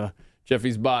that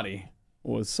Jeffy's body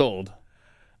was sold.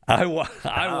 I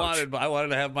wanted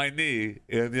to have my knee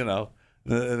in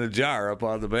a jar up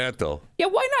on the mantle. Yeah,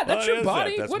 why not? That's your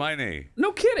body. That's my knee.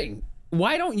 No kidding.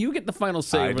 Why don't you get the final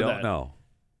say over that? I don't know.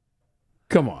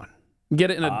 Come on, get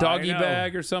it in a doggy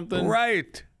bag or something.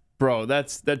 Right, bro.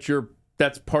 That's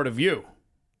part of you.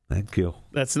 Thank you.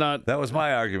 That's not. That was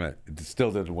my argument. It still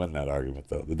didn't win that argument,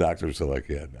 though. The doctors are like,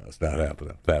 yeah, no, it's not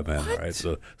happening. Fat man, all right?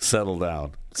 So settle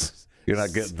down. You're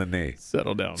not getting the knee.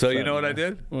 Settle down. So you know what I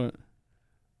did? What?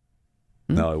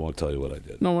 No, I won't tell you what I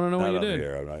did. No, I want to know what you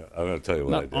did. I'm going to tell you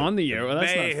what I did. On the air. Well,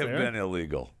 that's may not have fair. been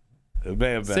illegal. It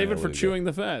may have been Save it illegal. for chewing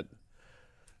the fat.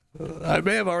 I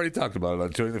may have already talked about it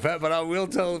on Chewing the Fat, but I will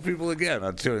tell the people again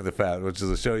on Chewing the Fat, which is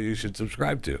a show you should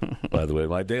subscribe to. By the way,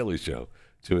 my daily show,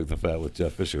 Chewing the Fat with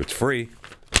Jeff Fisher. It's free.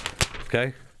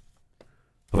 Okay?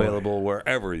 Available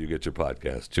wherever you get your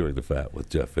podcast, Chewing the Fat with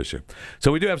Jeff Fisher.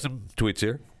 So we do have some tweets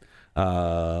here.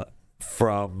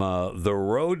 From the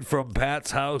road from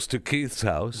Pat's house to Keith's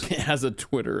house. He has a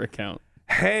Twitter account.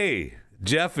 Hey,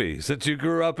 Jeffy, since you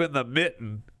grew up in the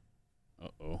mitten.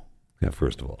 Uh-oh. Yeah,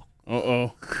 first of all.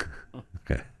 Uh-oh.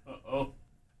 Okay. Uh-oh.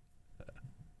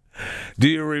 Do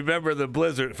you remember the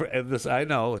blizzard? And this, I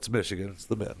know it's Michigan. It's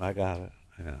the mitten. I got it.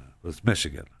 Yeah, it was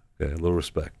Michigan. Okay, a little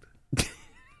respect. Do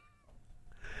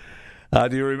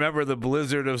you remember the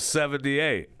blizzard of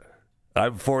 78?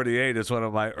 I'm 48. It's one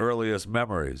of my earliest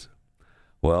memories.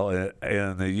 Well,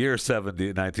 in the year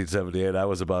 1978, I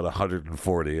was about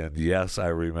 140, and yes, I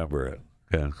remember it.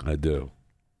 Yeah, I do.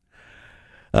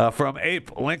 From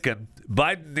Ape Lincoln,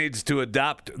 Biden needs to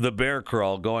adopt the bear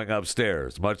crawl going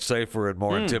upstairs. Much safer and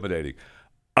more intimidating.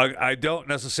 I don't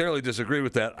necessarily disagree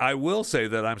with that. I will say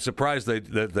that I'm surprised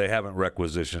that they haven't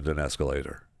requisitioned an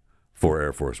escalator for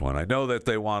Air Force One. I know that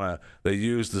they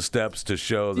use the steps to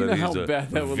show that he's a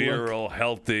virile,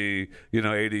 healthy,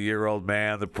 80-year-old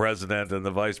man, the president and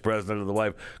the vice president and the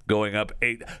wife going up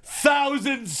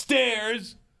 8,000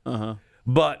 stairs. Uh-huh.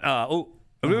 But, So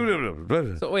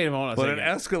wait a moment. But an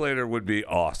escalator would be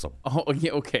awesome. Oh,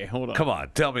 yeah, okay, hold on. Come on,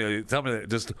 tell me,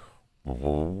 just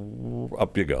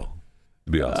up you go.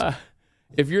 It'd be awesome.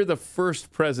 If you're the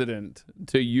first president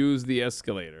to use the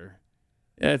escalator,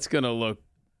 that's going to look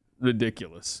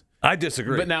ridiculous. I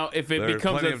disagree. But now, if it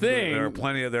becomes a thing, there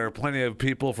are plenty of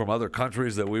people from other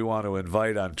countries that we want to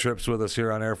invite on trips with us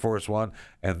here on Air Force One,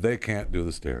 and they can't do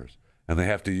the stairs, and they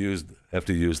have to use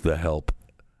the help.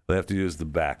 They have to use the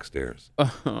back stairs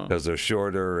because they're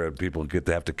shorter, and people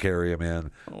have to carry them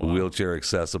in. Oh, wow. Wheelchair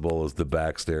accessible is the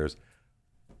back stairs.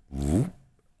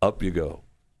 Up you go.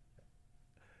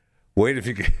 Wait if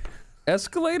you get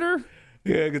escalator.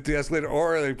 Yeah, get the escalator,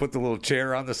 or they put the little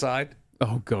chair on the side.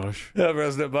 Oh, gosh.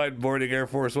 President Biden boarding Air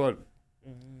Force One.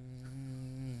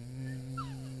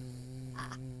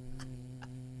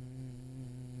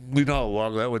 You know how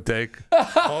long that would take?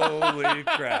 Holy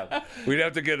crap. We'd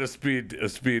have to get a speed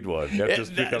one. You'd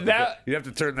have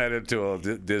to turn that into a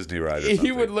Disney ride or something.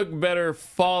 He would look better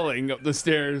falling up the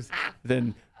stairs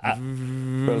than...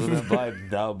 President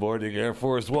Biden now boarding Air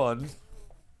Force One.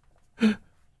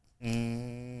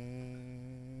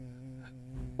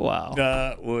 Wow.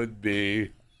 That would be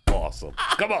awesome.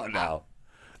 Come on now.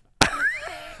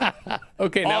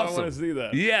 Okay, now awesome. I want to see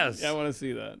that. Yes. Yeah, I want to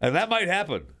see that. And that might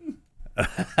happen.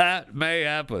 That may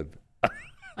happen.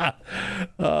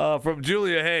 From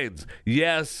Julia Haynes.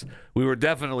 Yes, we were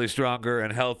definitely stronger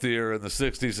and healthier in the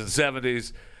 60s and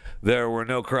 70s. There were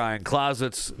no crying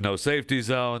closets, no safety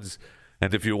zones.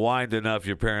 And if you whined enough,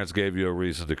 your parents gave you a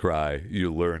reason to cry.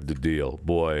 You learned to deal.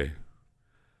 Boy,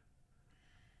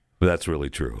 that's really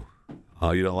true.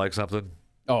 Oh, you don't like something?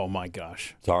 Oh, my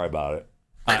gosh. Sorry about it.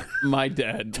 My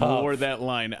dad wore that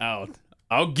line out.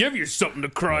 I'll give you something to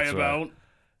cry That's about. Right.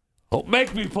 Oh,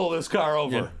 make me pull this car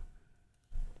over. Yeah.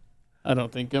 I don't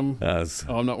think I'm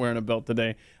I'm not wearing a belt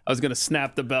today. I was going to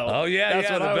snap the belt. Oh, yeah,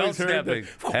 That's what the I belt always heard. snapping.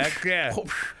 Heck yeah.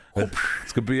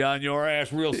 It's gonna be on your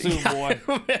ass real soon, boy.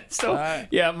 So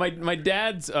my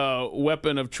dad's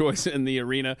weapon of choice in the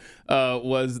arena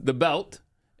was the belt,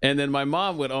 and then my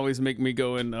mom would always make me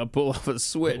go and pull off a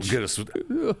switch.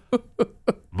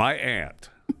 My aunt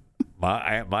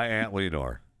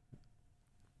Lenore.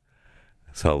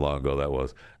 That's how long ago that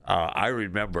was. I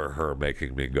remember her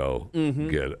making me go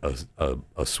get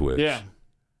a switch. Yeah.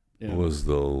 It was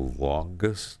the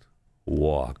longest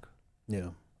walk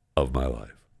of my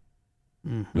life.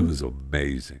 It was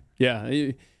amazing.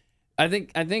 Yeah, I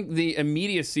think the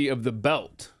immediacy of the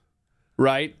belt,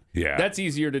 right? Yeah. That's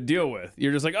easier to deal with.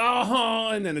 You're just like, oh,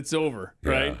 and then it's over,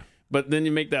 right? Yeah. But then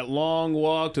you make that long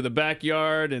walk to the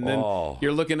backyard, and then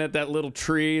you're looking at that little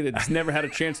tree that's never had a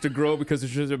chance to grow because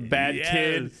it's just a bad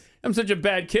kid. I'm such a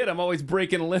bad kid. I'm always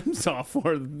breaking limbs off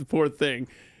for the poor thing.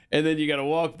 And then you got to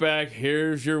walk back.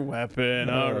 Here's your weapon.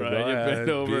 All right, you bend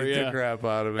over. Beat the crap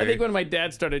out of me. I think when my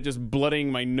dad started just blooding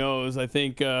my nose, I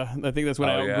think that's when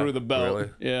I outgrew the belt. Really?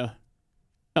 Yeah,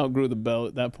 outgrew the belt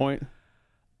at that point.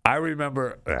 I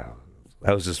remember.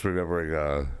 I was just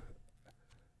remembering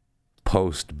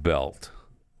post belt.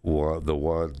 The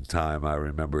one time I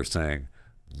remember saying,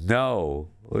 "No,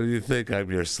 what do you think?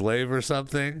 I'm your slave or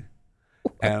something?"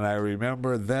 And I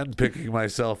remember then picking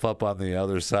myself up on the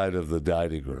other side of the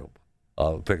dining room.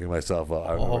 Picking myself up.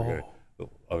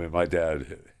 I mean, my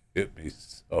dad hit me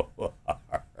so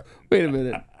hard. Wait a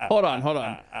minute. Hold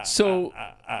on. So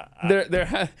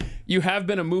you have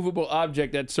been a movable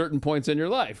object at certain points in your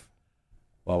life.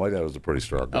 Well, my dad was a pretty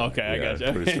strong guy. Okay, I got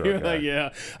you. Pretty strong You're guy. like, yeah.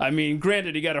 I mean,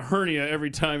 granted, he got a hernia every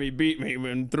time he beat me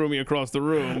and threw me across the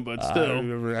room, but I still.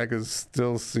 remember I can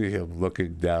still see him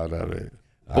looking down on me.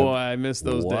 Boy, I miss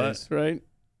those days, right?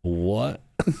 What?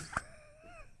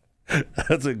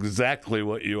 That's exactly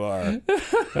what you are.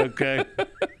 Okay.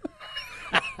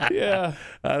 Yeah.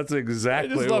 That's I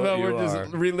exactly just love what how you we're are.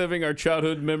 just reliving our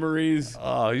childhood memories.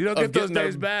 Oh, you don't of get those getting our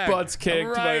days back. Butts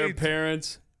kicked by our Right.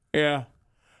 parents. Yeah.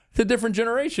 It's a different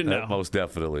generation now. That most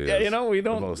definitely is. Yeah, you know, we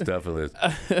don't- That most definitely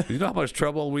is. You know how much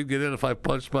trouble we'd get in if I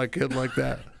punched my kid like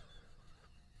that?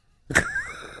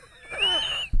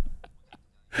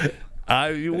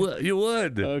 You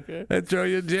would. Okay. They'd throw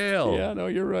you in jail. Yeah, no,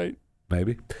 you're right.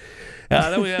 Maybe.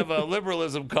 Then we have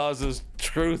liberalism causes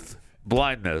truth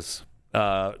blindness.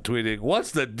 Tweeting,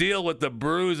 what's the deal with the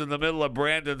bruise in the middle of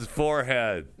Brandon's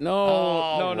forehead?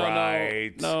 No.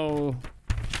 No.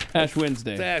 Ash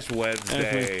Wednesday. It's Ash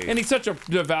Wednesday. And he's such a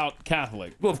devout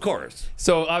Catholic. Well, of course.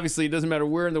 So obviously it doesn't matter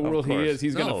where in the world he course. is,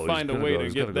 he's going No, to find a gonna way go- to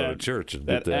he's get gonna that. go to church and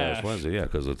that get the Ash ash. Wednesday. Yeah,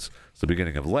 because it's the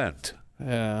beginning of Lent.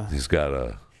 Yeah. He's got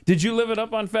a Did you live it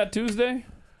up on Fat Tuesday?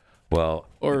 well.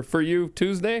 Or for you,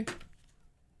 Tuesday?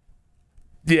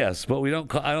 Yes, but we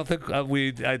don't. I don't think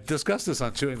I discussed this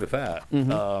on Chewing the Fat.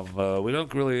 Mm-hmm. We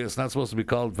don't really. It's not supposed to be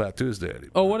called Fat Tuesday anymore.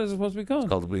 Oh, what is it supposed to be called? It's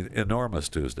called to be Enormous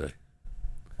Tuesday.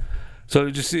 So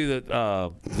did you see that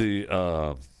the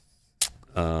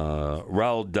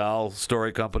Roald Dahl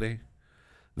story company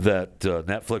that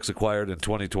Netflix acquired in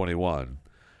 2021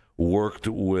 worked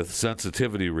with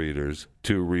sensitivity readers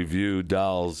to review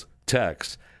Dahl's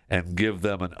text and give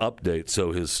them an update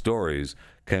so his stories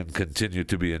can continue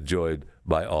to be enjoyed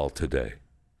by all today.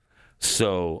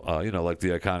 So, like the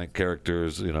iconic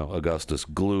characters, Augustus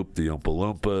Gloop, the Oompa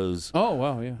Loompas, Oh,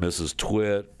 wow, yeah. Mrs.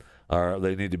 Twit,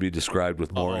 they need to be described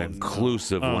with more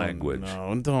inclusive language.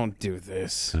 No, don't do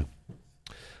this.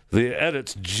 The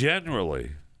edits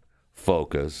generally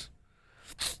focus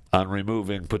on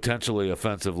removing potentially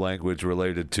offensive language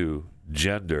related to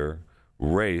gender,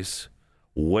 race,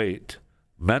 weight,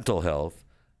 mental health,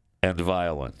 and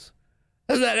violence.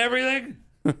 Is that everything?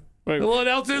 Wait, What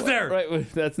else is there? Right,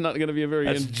 that's not going to be a very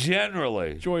That's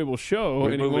generally enjoyable show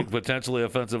removing anymore. potentially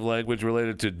offensive language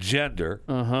related to gender,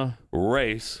 Uh-huh.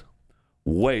 race,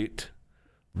 weight,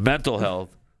 mental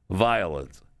health,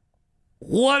 violence.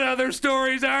 What other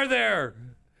stories are there?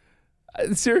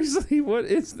 Seriously, what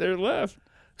is there left?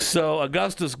 So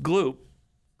Augustus Gloop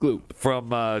Gloop. from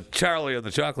Charlie and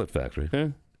the Chocolate Factory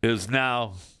Okay. is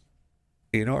now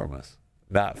enormous,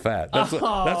 not fat. That's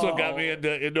what got me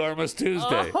into Enormous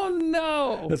Tuesday. Oh,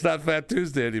 no. It's not Fat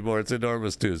Tuesday anymore. It's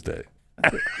Enormous Tuesday.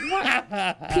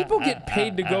 People get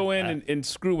paid to go in and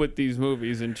screw with these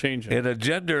movies and change them. In a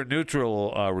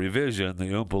gender-neutral revision, the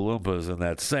Oompa Loompas in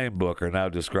that same book are now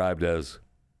described as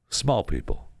small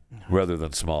people rather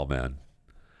than small men.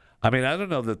 I mean, I don't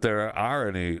know that there are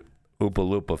any Oompa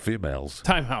Loompa females.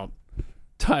 Time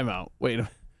out. Wait a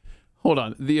minute. Hold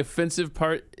on. The offensive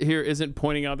part here isn't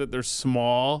pointing out that they're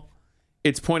small.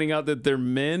 It's pointing out that they're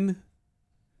men.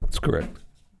 That's correct.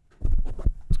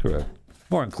 That's correct.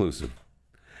 More inclusive.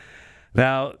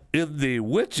 Now, in the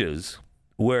Witches,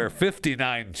 where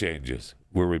 59 changes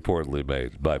were reportedly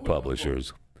made by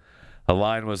publishers. A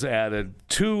line was added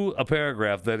to a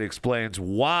paragraph that explains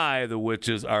why the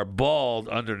witches are bald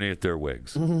underneath their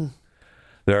wigs.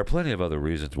 There are plenty of other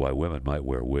reasons why women might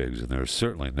wear wigs, and there's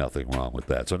certainly nothing wrong with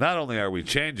that. So not only are we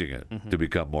changing it to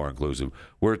become more inclusive,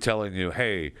 we're telling you,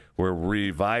 hey, we're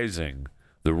revising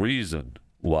the reason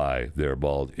why they're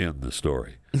bald in the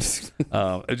story. It's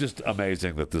just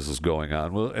amazing that this is going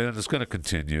on, and it's going to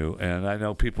continue. And I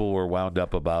know people were wound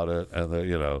up about it, and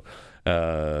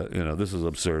this is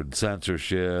absurd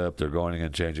censorship. They're going in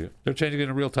and changing it. They're changing it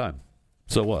in real time.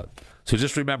 So what? So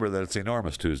just remember that it's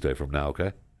Enormous Tuesday from now,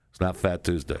 okay? It's not Fat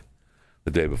Tuesday,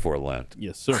 the day before Lent.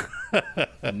 Yes, sir.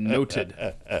 Noted.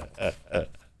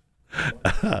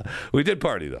 We did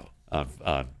party though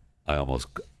on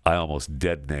I almost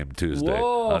dead named Tuesday.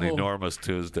 Whoa. On Enormous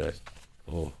Tuesday.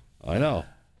 Oh, I know.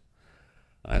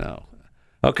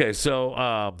 Okay,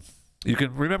 so you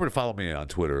can remember to follow me on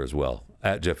Twitter as well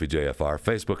at JeffyJFR,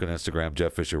 Facebook and Instagram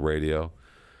Jeff Fisher Radio.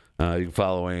 You can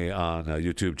follow me on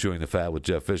YouTube, Chewing the Fat with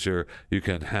Jeff Fisher. You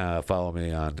can follow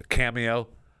me on Cameo.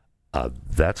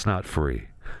 That's not free.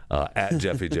 At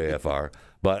JeffyJFR.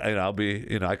 But I'll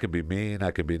be, I can be mean,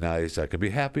 I can be nice, I can be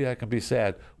happy, I can be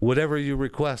sad, whatever you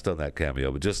request on that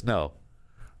Cameo. But just know,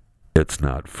 it's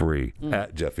not free.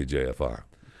 At JeffyJFR.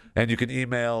 And you can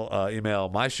email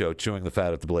my show,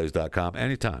 chewingthefat@theblaze.com,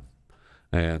 anytime.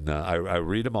 And I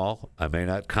read them all. I may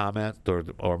not comment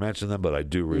or mention them, but I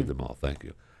do read them all. Thank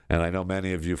you. And I know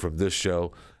many of you from this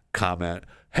show comment,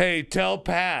 hey, tell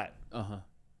Pat.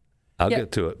 I'll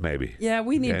get to it, maybe. Yeah,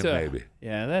 we need to. Maybe.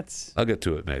 Yeah, I'll get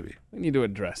to it, maybe. we need to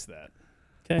address that.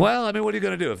 Okay. Well, I mean, what are you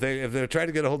going to do? If they're trying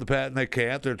to get a hold of Pat and they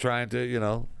can't, they're trying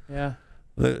to, Yeah.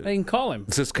 You can call him.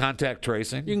 It's just contact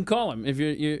tracing. You can call him. If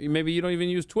you maybe you don't even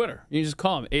use Twitter. You can just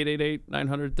call him,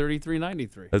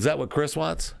 888-900-3393. Is that what Chris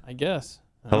wants? I guess.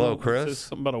 Hello, It Chris. says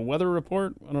something about a weather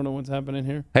report. I don't know what's happening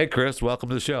here. Hey, Chris, welcome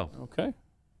to the show. Okay.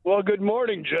 Well, good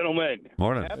morning, gentlemen.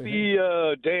 Morning. Happy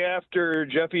day after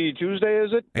Jeffy Tuesday,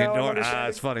 is it?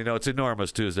 It's funny. No, it's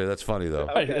Enormous Tuesday. That's funny, though.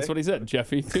 Right, that's what he said,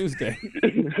 Jeffy Tuesday.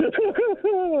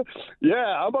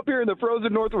 Yeah, I'm up here in the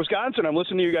frozen north of Wisconsin. I'm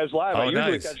listening to you guys live. I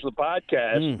usually nice. catch the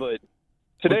podcast, but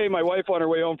today my wife on her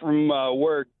way home from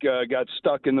work got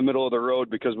stuck in the middle of the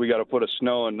road because we got a foot of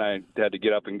snow, and I had to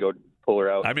get up and go pull her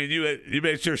out. I mean, you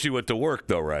made sure she went to work,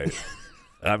 though, right?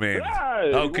 I mean,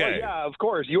 okay. Well, yeah, of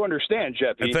course. You understand,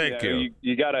 Jeffy. Thank you.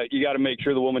 You gotta make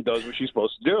sure the woman does what she's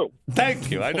supposed to do. Thank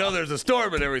you. I know there's a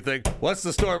storm and everything. What's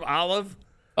the storm? Olive?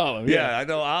 Olive, Yeah, I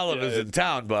know Olive is in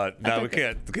town, but now we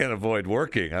can't avoid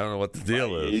working. I don't know what the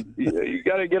deal is. You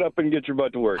got to get up and get your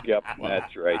butt to work. Yep,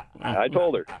 that's right. I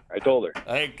told her.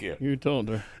 Thank you. You told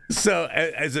her. So,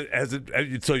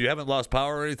 so you haven't lost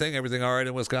power or anything? Everything all right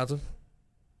in Wisconsin?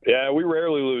 Yeah, we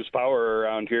rarely lose power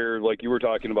around here. Like you were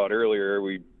talking about earlier,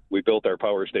 we built our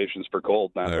power stations for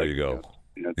cold. There you go.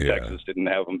 Texas didn't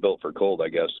have them built for cold, I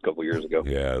guess, a couple years ago.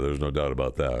 Yeah, there's no doubt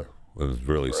about that. It was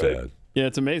really sad. Yeah,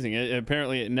 it's amazing.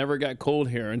 Apparently, it never got cold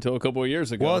here until a couple of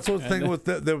years ago. Well, that's the thing with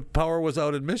the power was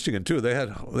out in Michigan too. They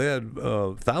had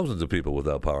thousands of people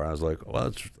without power. I was like,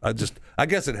 well, I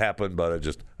guess it happened, but I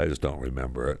just don't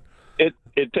remember it.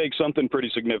 It takes something pretty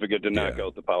significant to knock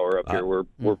out the power up here.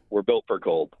 We're built for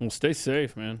cold. Well, stay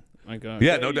safe, man. My God.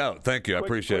 Yeah, no doubt. Thank you. I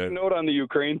appreciate quick it. Note on the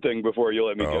Ukraine thing before you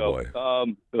let me go.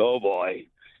 Boy.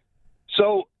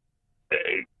 So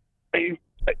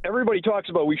everybody talks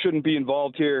about we shouldn't be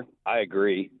involved here. I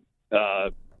agree.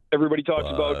 Everybody talks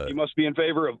about you must be in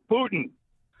favor of Putin.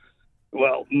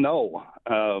 Well, no,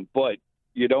 but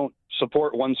you don't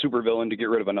support one supervillain to get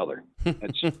rid of another.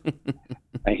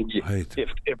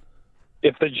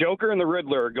 If the Joker and the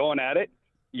Riddler are going at it,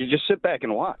 you just sit back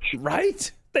and watch.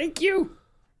 Right? Thank you.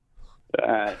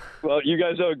 Well, you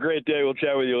guys have a great day. We'll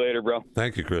chat with you later, bro.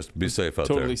 Thank you, Chris. Be safe out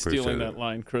there. Totally stealing that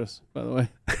line, Chris, by the way.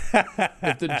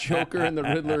 If the Joker and the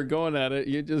Riddler are going at it,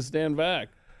 you just stand back.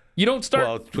 You don't start.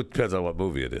 Well, it depends on what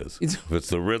movie it is. If it's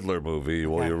the Riddler movie,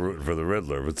 well, you're rooting for the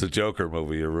Riddler. If it's a Joker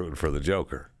movie, you're rooting for the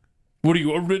Joker. What are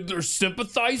you, a Riddler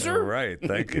sympathizer? Right.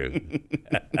 Thank you.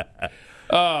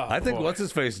 I think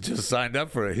what's-his-face just signed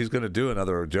up for it. He's going to do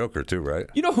another Joker, too, right?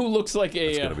 You know who looks like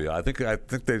It's going to be. I think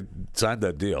they signed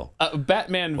that deal.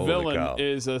 Batman Holy villain cow.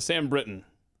 is Sam Britton,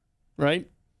 right?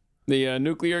 The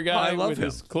nuclear guy I love with him.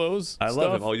 his clothes. I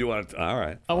love him. Oh, you want to? All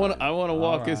right. I want to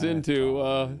walk us into.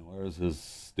 Where's his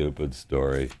stupid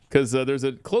story? Because there's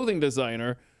a clothing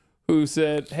designer who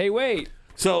said, "Hey, wait."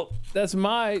 So that's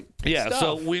my stuff.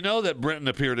 So we know that Britton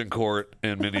appeared in court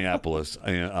in Minneapolis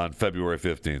on February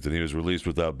 15th, and he was released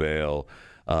without bail.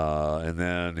 And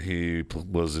then he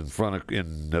was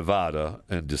in Nevada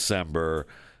in December,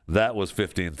 That was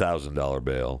 $15,000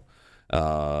 bail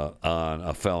on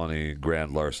a felony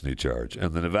grand larceny charge.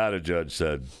 And the Nevada judge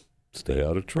said, stay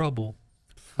out of trouble.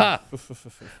 Ha!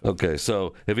 Okay,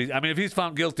 so if he's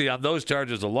found guilty on those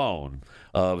charges alone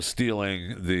of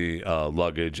stealing the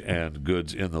luggage and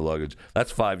goods in the luggage,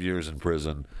 that's 5 years in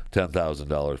prison,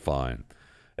 $10,000 fine.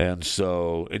 And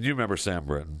you remember Sam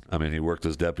Britton. I mean, he worked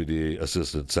as Deputy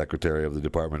Assistant Secretary of the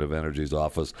Department of Energy's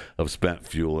Office of Spent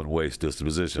Fuel and Waste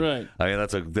Disposition. Right. I mean,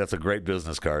 that's a great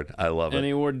business card. I love it. And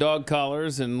he wore dog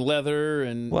collars and leather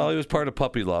and... Well, he was part of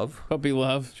Puppy Love. Puppy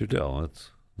Love. Trudell,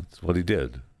 that's what he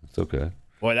did. It's okay.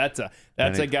 Boy, that's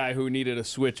a guy who needed a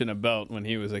switch and a belt when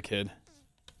he was a kid.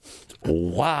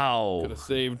 Wow. Could have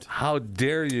saved... How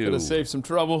dare you? Could have saved some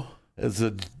trouble.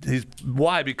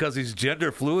 Why? Because he's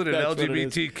gender fluid and That's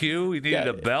LGBTQ. He needed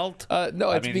a belt. No,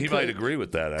 I it's mean, he because might agree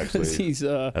with that actually. He's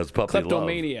as puppy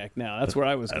kleptomaniac now. That's where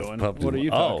I was going. What are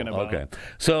you talking about? Okay.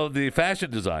 So the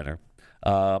fashion designer.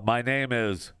 My name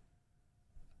is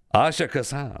Asha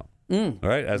Kassam.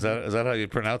 Right? Is that how you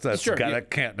pronounce that? Sure. That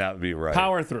can't not be right.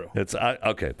 Power through. It's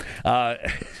okay.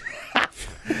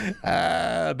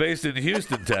 Based in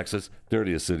Houston, Texas,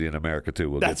 dirtiest city in America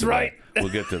too. That's right. We'll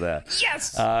get to that.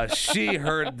 Yes. She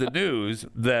heard the news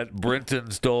that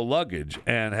Brinton stole luggage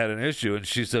and had an issue, and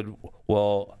she said,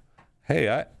 "Well,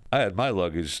 hey, I had my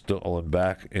luggage stolen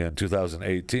back in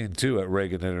 2018 too at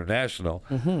Reagan International.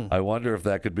 I wonder if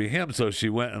that could be him." So she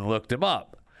went and looked him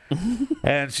up.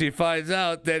 And she finds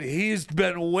out that he's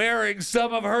been wearing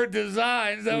some of her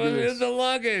designs that was in the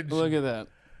luggage. Look at that.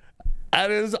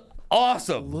 That is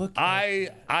awesome. I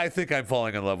think I'm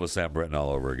falling in love with Sam Britton all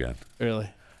over again. Really?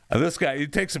 And this guy,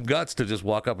 he'd take some guts to just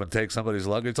walk up and take somebody's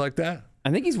luggage like that.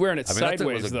 I think he's wearing it I mean, sideways,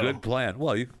 that was a though. good plan.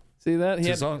 Well, you see that?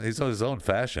 he's his own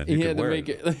fashion. He had to make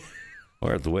it.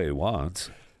 Wear it the way he wants.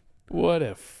 What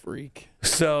a freak.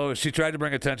 So she tried to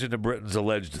bring attention to Britton's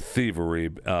alleged thievery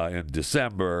in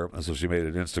December, so she made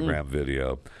an Instagram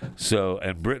video.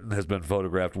 And Britton has been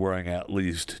photographed wearing at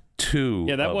least two.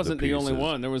 Yeah, that of wasn't the only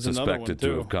one. There was another one suspected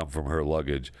too. to have come from her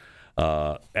luggage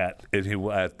at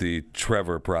the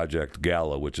Trevor Project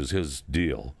Gala, which is his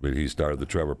deal. He started the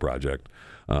Trevor Project,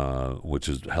 which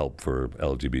is help for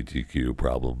LGBTQ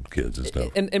problem kids and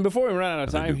stuff. And before we run out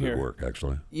of And they time do good here, work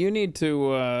actually. you need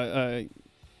to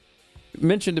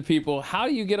mention to people, how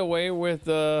do you get away with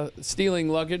stealing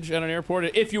luggage at an airport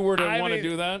if you were to want to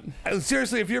do that?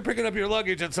 Seriously, if you're picking up your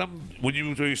luggage and when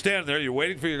you stand there, you're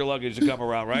waiting for your luggage to come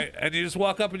around, right? And you just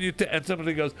walk up and and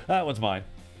somebody goes, "That one's mine,"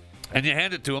 and you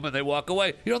hand it to them and they walk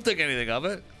away. You don't think anything of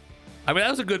it. I mean, that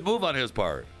was a good move on his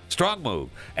part. Strong move.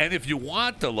 And if you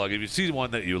want the luggage, if you see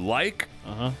one that you like,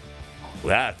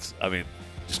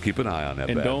 just keep an eye on that.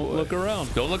 And bad don't boy. look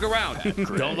around. Don't look around.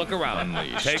 Don't look around.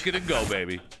 Take it and go,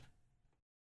 baby.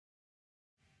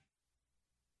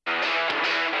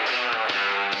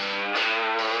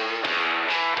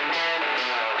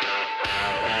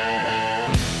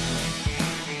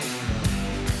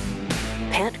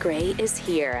 Pat Gray is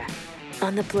here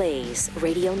on the Blaze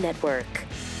Radio Network.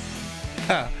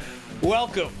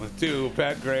 Welcome to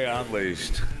Pat Gray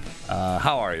Unleashed.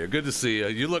 How are you? Good to see you.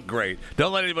 You look great.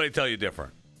 Don't let anybody tell you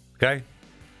different, okay?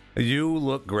 You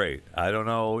look great. I don't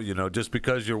know, just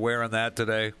because you're wearing that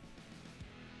today, it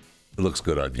looks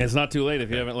good on you. It's not too late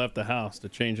if you haven't left the house to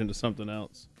change into something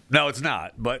else. No, it's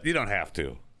not, but you don't have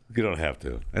to. You don't have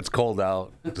to. It's cold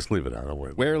out. Just leave it out. Don't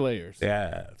worry about it. Wear layers.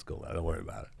 Yeah, it's cold out. Don't worry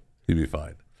about it. You'll be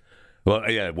fine. Well,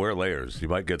 yeah, wear layers. You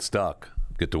might get stuck.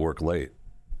 Get to work late.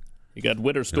 You got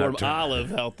Winter Storm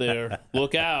Olive out there.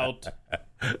 Look out.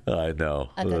 I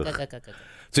know.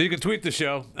 So you can tweet the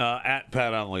show at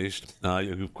Pat Unleashed.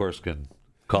 You, of course, can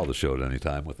call the show at any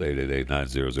time with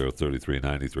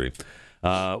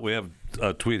 888-900-3393. We have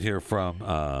a tweet here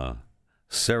from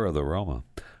Sarah the Roma.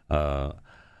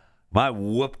 My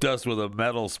whooped us with a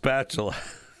metal spatula.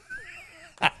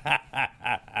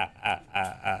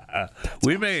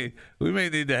 we may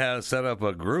need to set up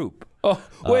a group. Oh,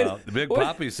 wait. Big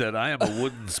Poppy said, "I am a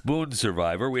wooden spoon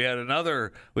survivor." We had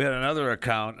another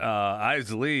account.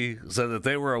 Eyes Lee said that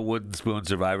they were a wooden spoon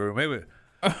survivor. Maybe.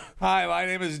 Hi, my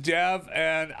name is Jeff,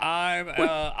 and I'm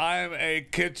a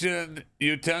kitchen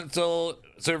utensil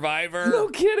survivor. No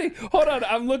kidding. Hold on.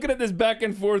 I'm looking at this back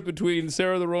and forth between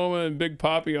Sarah the Roma and Big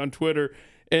Poppy on Twitter,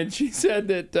 and she said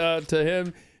that to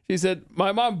him. She said,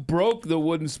 "My mom broke the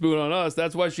wooden spoon on us.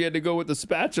 That's why she had to go with the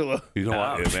spatula." You know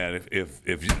what, man? If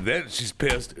then she's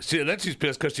pissed. Then she's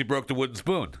pissed because she broke the wooden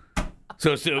spoon.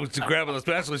 So she's grabbing the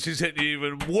spatula. She's hitting you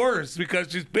even worse because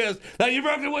she's pissed that you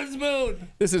broke the wooden spoon.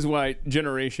 This is why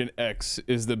Generation X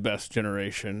is the best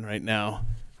generation right now.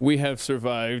 We have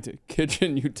survived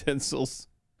kitchen utensils.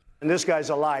 And this guy's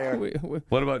a liar.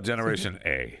 What about Generation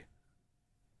A?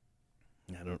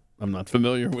 I'm not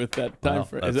familiar with that time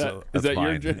frame. Is that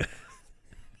your?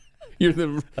 You're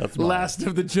the last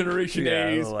of the Generation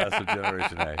A's. The last of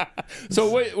Generation A. So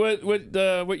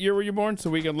what year were you born?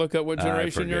 So we can look up what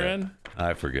generation you're in.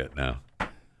 I forget now.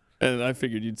 And I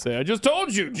figured you'd say, I just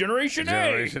told you, Generation A.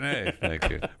 Generation A.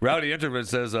 Thank you. Rowdy Interman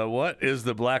says, what is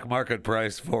the black market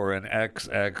price for an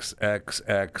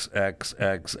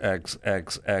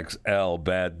XXXXXXXXL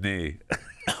bad knee?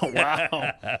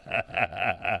 Wow.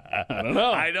 I don't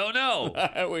know. I don't know.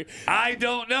 I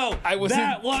don't know.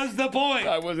 That was the point.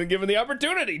 I wasn't given the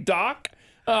opportunity, Doc.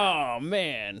 Oh,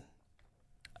 man.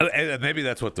 And maybe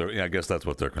that's what I guess that's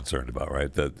what they're concerned about,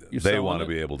 right? That they want to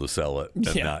be able to sell it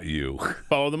and not you.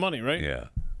 Follow the money, right? Yeah,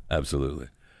 absolutely.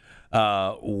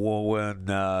 When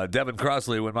Devin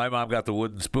Crossley, when my mom got the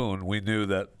wooden spoon, we knew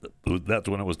that's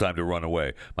when it was time to run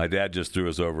away. My dad just threw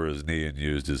us over his knee and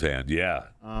used his hand. Yeah,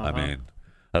 I mean,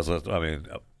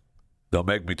 they'll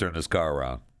make me turn this car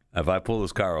around. If I pull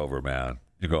this car over, man,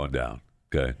 you're going down.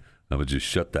 Okay, I'm gonna just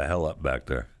shut the hell up back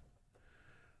there.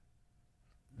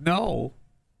 No.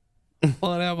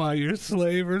 What am I, your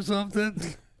slave or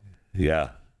something?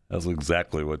 Yeah, that's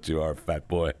exactly what you are, fat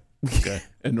boy. Okay.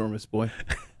 Enormous boy.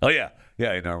 Oh, yeah.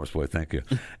 Yeah, enormous boy. Thank you.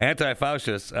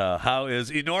 Anti-Faustus, how is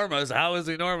enormous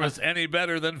any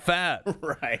better than fat?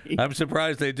 Right. I'm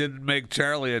surprised they didn't make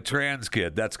Charlie a trans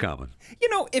kid. That's coming.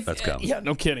 That's coming. Yeah,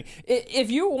 no kidding.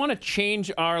 If you want to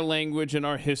change our language and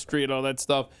our history and all that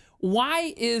stuff,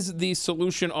 why is the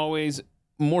solution always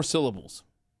more syllables?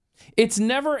 It's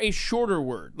never a shorter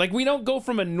word. Like, we don't go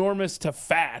from enormous to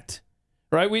fat,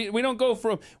 right? We don't go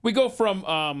from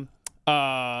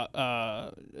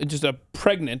just a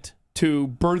pregnant to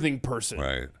birthing person.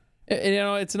 Right.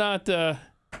 It's not. I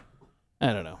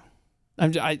don't know.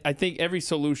 I think every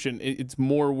solution it's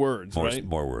more words, right?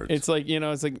 More words. It's like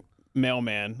it's like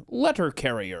mailman, letter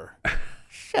carrier.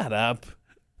 Shut up.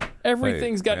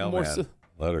 Everything's got more.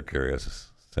 Letter carrier is the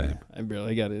same. I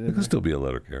barely got it. You can still be a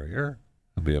letter carrier.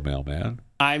 Be a mailman.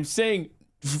 I'm saying,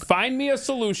 find me a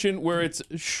solution where it's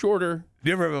shorter. Do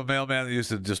you ever have a mailman that used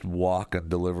to just walk and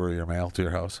deliver your mail to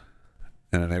your house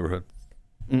in a neighborhood?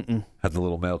 Mm-mm. Had the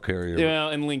little mail carrier.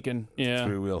 Yeah, in Lincoln. Yeah.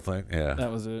 3-wheel thing. Yeah.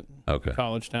 That was it. Okay.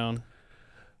 College Town.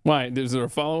 Why? Is there a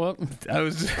follow-up? I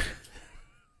was.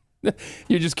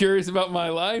 You're just curious about my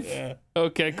life? Yeah.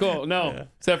 Okay, cool. No,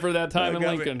 except for that time in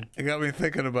Lincoln. It got me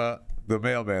thinking about the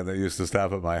mailman that used to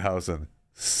stop at my house and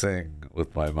sing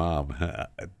with my mom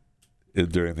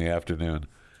during the afternoon.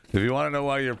 If you want to know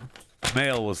why your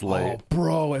mail was late. Oh,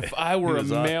 bro, if I were a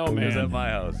mailman. He was at my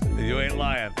house. You ain't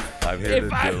lying. I'm here to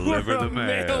deliver the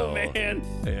mail. Mailman,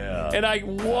 yeah. And I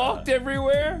walked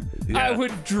everywhere, I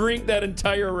would drink that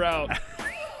entire route.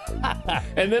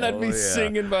 And then I'd be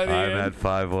singing by the end. I'm at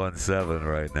 517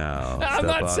 right now. I'm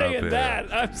not saying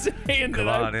that. I'm saying Come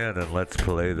on in and let's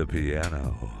play the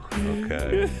piano.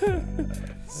 Okay.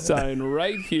 Sign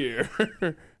right here.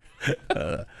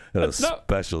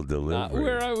 Special delivery. Not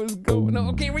where I was going.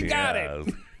 No, okay, we got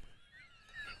it.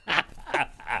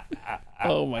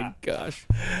 Oh my gosh.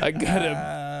 I got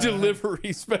a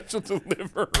delivery, special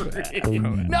delivery.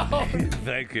 No.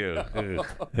 Thank you.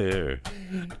 Here.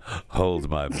 Hold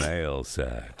my mail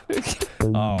sack.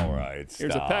 All right. Stop.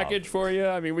 Here's a package for you.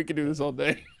 I mean, we could do this all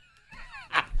day.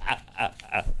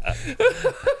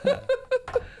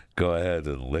 Go ahead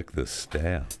and lick the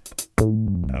stamp.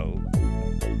 Oh.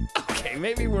 Okay,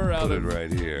 maybe we're out of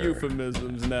right here.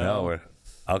 euphemisms now. No,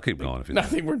 I'll keep going if you I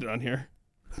think we're done here.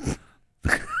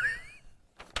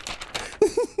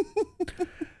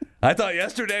 I thought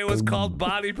yesterday was called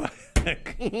body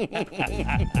bag.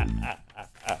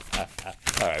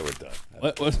 All right, we're done.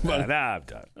 What's nah, I'm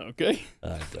done. Okay.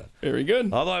 I'm done. Very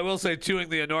good. Although I will say chewing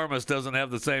the enormous doesn't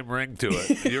have the same ring to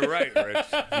it. You're right, Rich.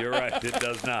 You're right. It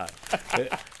does not.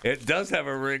 It does have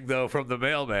a ring, though, from the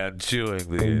mailman chewing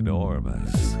the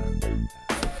enormous.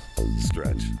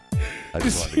 Stretch. I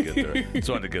just wanted to get there. Just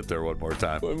wanted to get there one more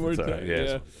time. One more time,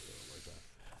 yeah.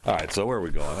 All right, so where are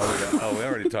we going? We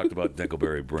already talked about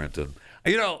Dingleberry Brinton.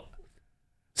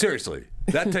 Seriously,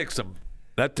 that takes some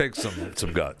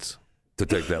guts to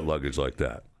take that luggage like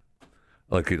that.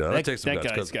 That takes some guts.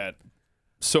 That guy's got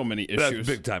so many issues. That's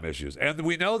big time issues. And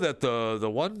we know that the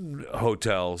one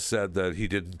hotel said that he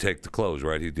didn't take the clothes,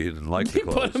 right? He didn't like the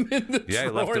clothes. Put them in the drawer. He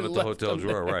left them at the hotel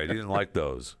drawer, right? He didn't like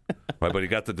those. Right, but he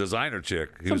got the designer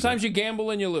chick. Sometimes you gamble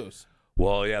and you lose.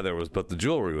 Well, yeah, but the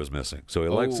jewelry was missing. So he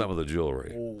liked some of the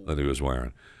jewelry that he was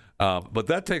wearing. But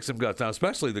that takes some guts. Now,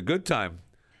 especially the good time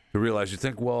to realize you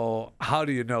think, well, how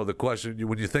do you know? The question,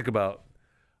 when you think about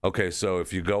Okay, so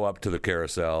if you go up to the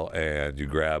carousel and you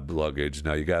grab luggage,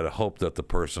 now you got to hope that the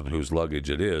person whose luggage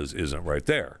it is isn't right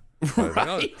there.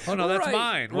 Right. Oh no, that's Right.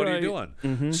 mine. What are you Right.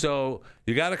 doing? So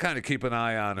you got to kind of keep an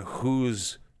eye on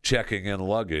who's checking in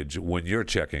luggage when you're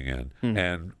checking in,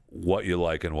 and what you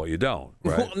like and what you don't.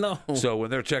 Right? No. So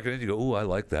when they're checking in, you go, "Ooh, I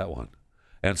like that one,"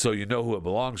 and so you know who it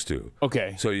belongs to.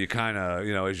 Okay. So you kind of,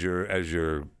 as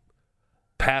you're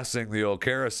passing the old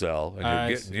carousel and I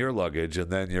you're getting your luggage,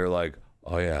 and then you're like,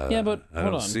 "Oh yeah, Yeah, but I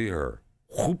hold don't on. see her."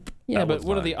 Whoop, Yeah, that but was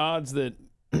what are mine. the odds that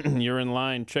you're in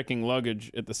line checking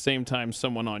luggage at the same time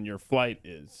someone on your flight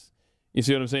is? You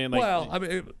see what I'm saying? Like, Well, I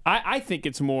mean, I think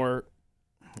it's more.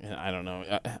 I don't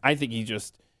know. I think he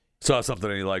just saw something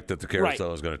and he liked that the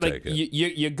carousel was going to like take it.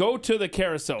 you go to the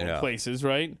carousel Yeah. places,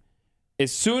 right?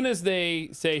 As soon as they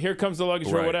say, "Here comes the luggage"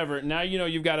 or Right. whatever, now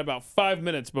you've got about 5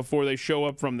 minutes before they show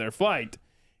up from their flight.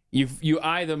 You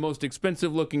eye the most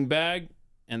expensive looking bag,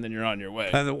 and then you're on your way.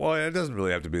 And it doesn't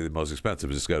really have to be the most expensive.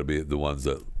 It's just got to be the ones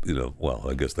that, well,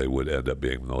 I guess they would end up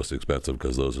being the most expensive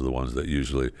because those are the ones that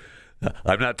usually.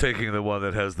 I'm not taking the one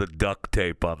that has the duct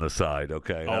tape on the side,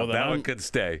 okay? Oh, That one can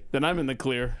stay. Then I'm in the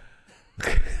clear.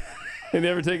 They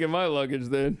never taken my luggage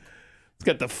then. It's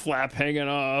got the flap hanging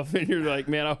off, and you're like,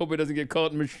 man, I hope it doesn't get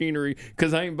caught in machinery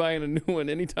because I ain't buying a new one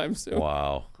anytime soon.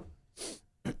 Wow.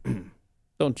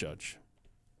 Don't judge.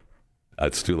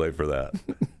 That's too late for that.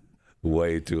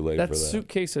 Way too late That for that.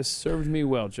 suitcase has served me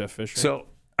well, Jeff Fisher. So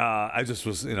I just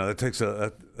was, that takes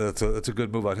that's a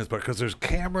good move on his part because there's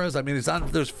cameras. I mean,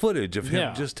 there's footage of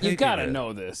him just taking you gotta it.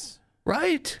 know this.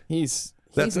 Right? He's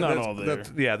not all there.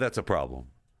 That's a problem.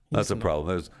 That's a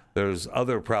problem. There's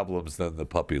other problems than the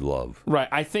puppy love. Right.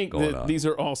 I think going that on. these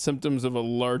are all symptoms of a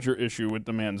larger issue with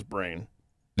the man's brain.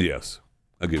 Yes,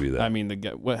 I'll give you that. I mean, the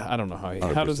guy. Well, I don't know how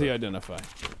does he 100%. identify?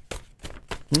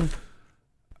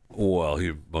 Well,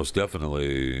 he most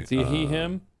definitely. Is he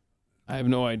him? I have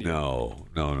no idea. No.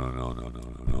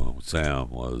 Sam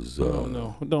was.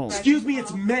 No, don't. Excuse me,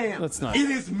 it's ma'am. Let's not. It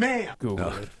is ma'am. Google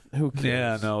it. Who cares?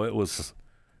 Yeah, no, it was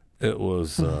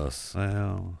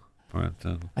Sam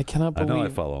Brenton. I cannot I believe. know I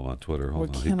follow him on Twitter. I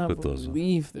Hold on, he cannot put those.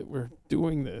 believe that we're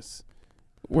doing this.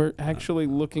 We're actually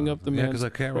looking up the Yeah, man's 'cause I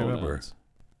can't remember. pronouns.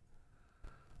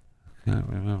 Can't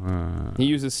remember. He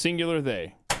uses singular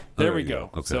they. There we you go.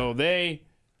 go. Okay. So they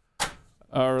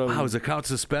are. Wow, his account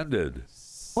suspended.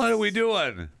 What are we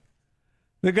doing?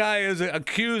 The guy is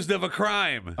accused of a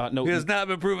crime. No, he has not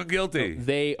been proven guilty.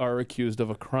 They are accused of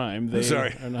a crime. They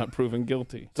Sorry. are not proven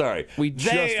guilty. Sorry. We they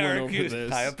just are went over accused.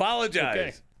 this. I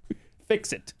apologize. Okay.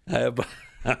 Fix it. All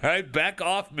right, back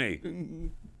off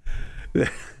me.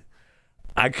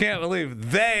 I can't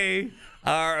believe they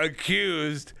are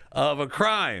accused of a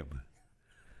crime.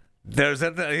 He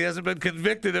hasn't been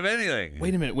convicted of anything.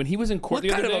 Wait a minute. When he was in court What the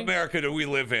kind other of day, America do we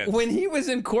live in? when he was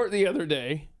in court the other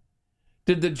day,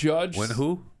 did the judge? When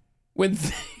who? When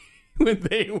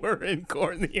they were in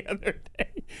court the other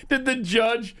day, did the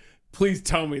judge? Please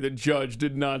tell me the judge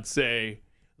did not say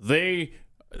they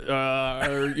are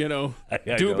I due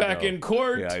don't back know. in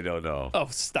court. Yeah, I don't know. Oh,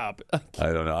 stop it.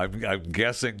 I don't know. I'm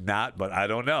guessing not, but I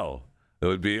don't know. It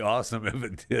would be awesome if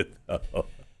it did, though.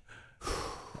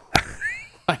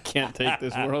 I can't take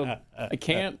this world. I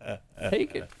can't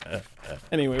take it.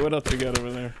 Anyway, what else you got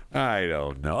over there? I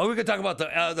don't know. We could talk about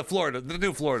the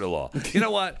new Florida law. You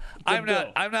know what? I'm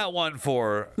not one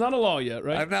for. Not a law yet,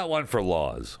 right? I'm not one for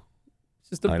laws. It's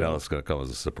just a I know bill. it's going to come as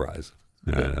a surprise.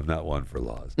 Right, I'm not one for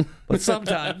laws, but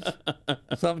sometimes,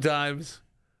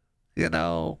 we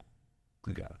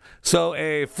got it. So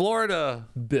a Florida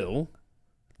bill.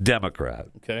 Democrat.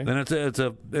 Okay. And it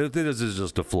is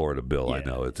just a Florida bill. Yeah. I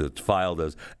know it's filed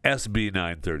as SB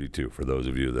 932 for those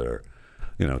of you that are,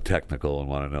 technical and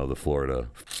want to know the Florida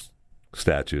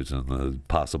statutes and the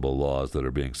possible laws that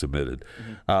are being submitted.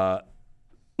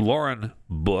 Lauren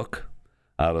Book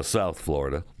out of South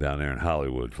Florida, down there in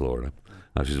Hollywood, Florida.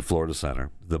 She's a Florida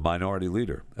senator, the minority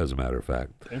leader, as a matter of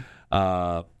fact. Okay.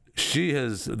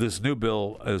 This new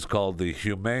bill is called the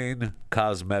Humane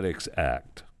Cosmetics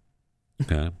Act.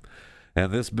 Okay.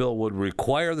 And this bill would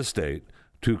require the state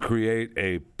to create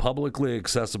a publicly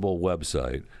accessible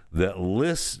website that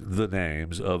lists the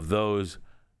names of those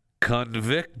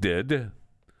convicted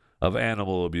of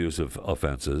animal abuse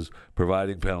offenses,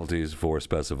 providing penalties for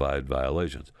specified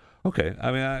violations. Okay,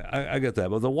 I mean, I get that.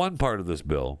 But the one part of this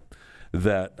bill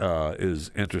that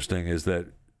is interesting is that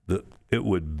it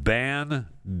would ban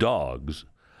dogs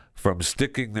from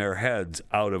sticking their heads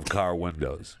out of car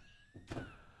windows,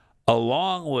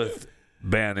 along with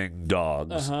banning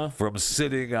dogs from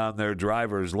sitting on their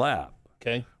driver's lap,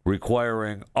 Okay.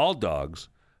 requiring all dogs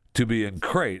to be in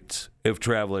crates if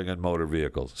traveling in motor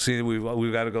vehicles. See,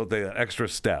 we've got to go the extra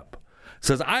step.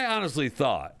 Says, I honestly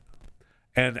thought,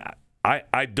 and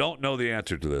I don't know the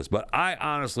answer to this, but I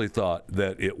honestly thought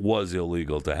that it was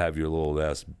illegal to have your little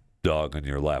ass dog in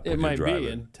your lap when you're driving. It might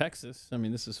be in Texas. I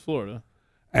mean, this is Florida.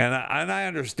 And I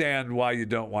understand why you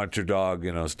don't want your dog,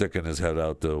 sticking his head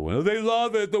out the window. They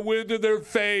love it, the wind in their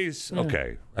face. Yeah.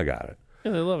 Okay, I got it.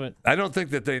 Yeah, they love it. I don't think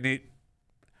that they need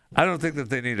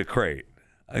a crate.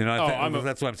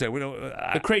 That's what I'm saying. We don't.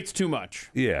 The crate's too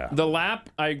much. Yeah. The lap,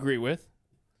 I agree with.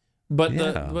 But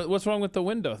Yeah. but what's wrong with the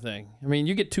window thing? I mean,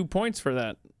 you get 2 points for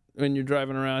that when you're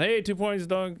driving around. Hey, 2 points,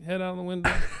 dog. Head out the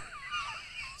window.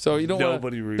 So you don't.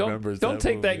 Nobody remembers. Don't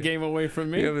take movie. that game away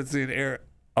from me. You haven't seen Air.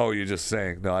 Oh, you're just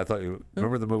saying. No, I thought you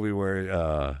remember the movie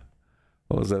where.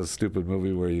 What was that stupid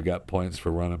movie where you got points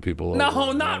for running people over?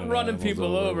 No, not running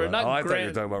people over. Not I thought you were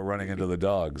grand. talking about running into the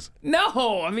dogs.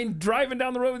 No, I mean driving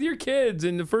down the road with your kids,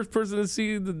 and the first person to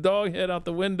see the dog head out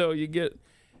the window, you get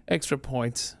extra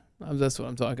points. That's what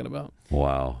I'm talking about.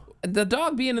 Wow. The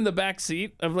dog being in the back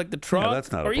seat of like the truck, Yeah,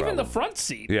 that's not a or even the problem. front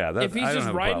seat. Yeah, if he's I don't just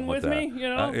have a riding problem with that.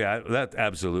 me, Yeah, that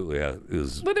absolutely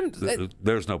is. Let him-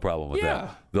 there's no problem with Yeah.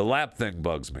 that. The lap thing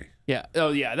bugs me. Yeah. Oh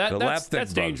yeah. The lap That's thing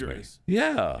bugs dangerous. me.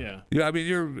 Yeah. Yeah. I mean,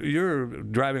 you're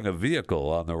driving a vehicle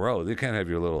on the road. You can't have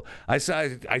your little. I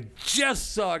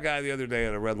just saw a guy the other day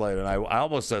at a red light, and I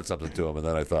almost said something to him, and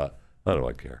then I thought, how do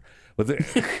I care? But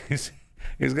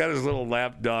he's got his little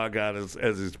lap dog on as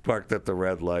he's parked at the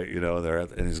red light,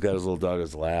 and he's got his little dog on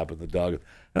his lap, and the dog.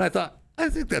 And I thought, I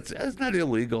think isn't that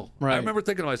illegal? Right. I remember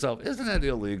thinking to myself, isn't that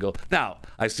illegal? Now,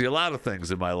 I see a lot of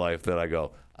things in my life that I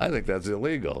go, I think that's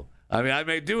illegal. I mean, I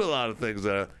may do a lot of things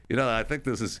that, I think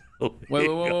this is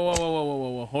illegal.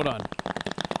 Whoa. Hold on.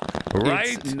 Right?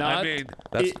 It's not, I mean,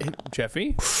 that's...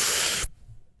 Jeffy,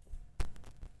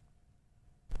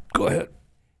 Go ahead.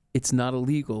 it's not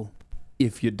illegal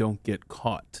if you don't get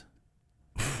caught.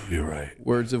 You're right.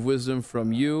 Words of wisdom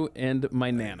from you and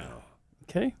my nana.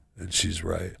 Okay? And she's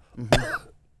right. You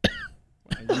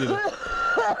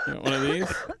want one of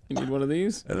these? You need one of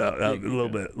these? A little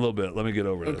bit. Let me get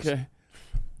over this. Okay.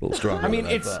 A little stronger. I mean,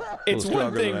 than it's thought. it's A little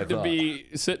one stronger than I thing to thought. be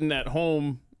sitting at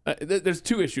home. There's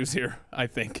two issues here, I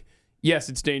think. Yes,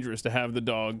 it's dangerous to have the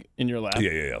dog in your lap.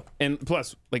 Yeah. And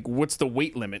plus, like, what's the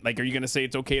weight limit? Like, are you going to say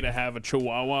it's okay to have a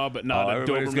Chihuahua but not a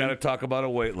Everybody's Doberman? got to talk about a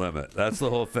weight limit. That's the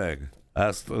whole thing.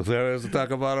 There is to talk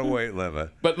about a weight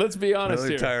limit. But let's be honest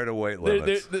Really here. tired of weight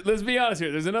limits. Let's be honest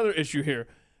here. There's another issue here.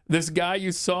 This guy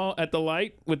you saw at the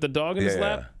light with the dog in his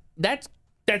lap, that's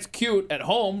cute at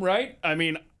home, right? I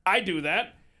mean, I do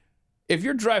that. If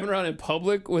you're driving around in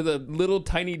public with a little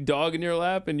tiny dog in your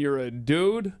lap and you're a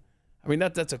dude, I mean,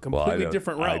 that's a completely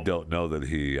different realm. I don't know that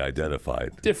he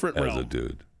identified Different as realm. a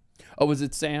dude. Oh, was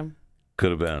it Sam?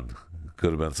 Could have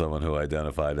been someone who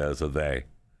identified as a they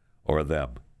or a them.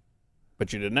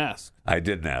 But you didn't ask. I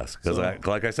didn't ask because,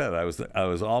 like I said, I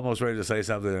was almost ready to say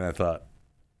something, and I thought,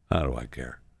 how do I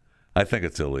care? I think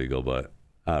it's illegal, but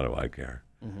how do I care?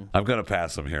 Mm-hmm. I'm going to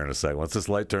pass him here in a second. Once this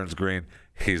light turns green,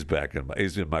 he's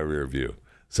in my rear view,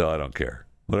 so I don't care.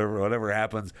 Whatever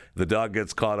happens, the dog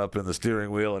gets caught up in the steering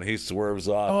wheel and he swerves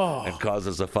off and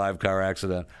causes a 5-car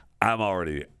accident.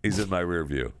 He's in my rear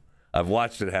view. I've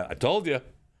watched it happen. I told you. I'm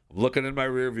looking in my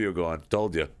rear view going,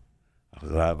 told you.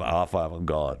 I'm off, I'm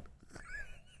gone.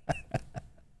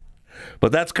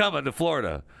 But that's coming to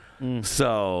Florida.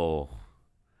 So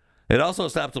it also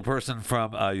stops a person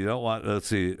from, you don't want,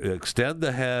 extend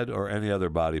the head or any other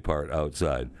body part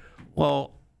outside.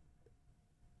 Well,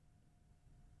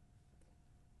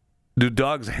 do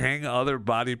dogs hang other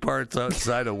body parts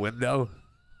outside a window?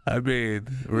 I mean,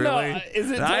 really? No, is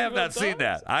it I talking have not about seen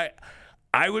dogs? that.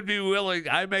 I would be willing.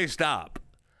 I may stop.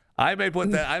 I may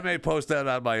put that. I may post that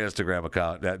on my Instagram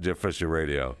account at Jeff Fisher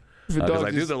Radio because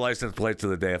I do the license plates of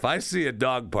the day. If I see a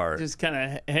dog part, Just kind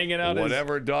of hanging out.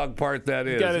 whatever dog part that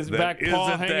is, Got his that back paw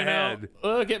isn't the hanging out. head.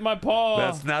 Look at my paw.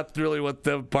 That's not really what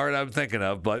the part I'm thinking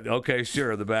of, but okay,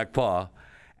 sure, the back paw,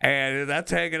 and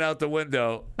that's hanging out the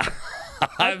window.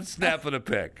 I'm snapping a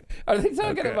pic. Are they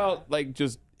talking Okay. about like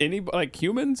just like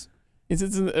humans? Is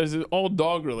it all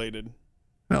dog related?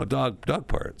 No, dog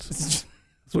parts. It's just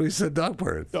That's what he said. Dog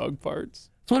parts. dog parts.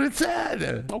 That's what it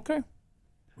said. Okay.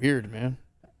 Weird, man.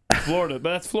 Florida,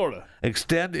 but that's Florida.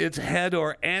 Extend its head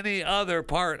or any other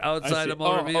part I outside see. a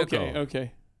motor vehicle.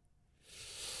 Okay.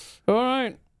 All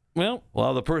right. Well,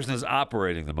 Well, the person is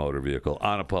operating the motor vehicle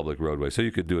on a public roadway, so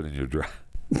you could do it in your drive.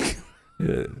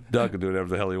 Doug can do whatever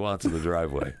the hell he wants in the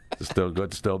driveway. Just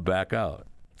don't back out.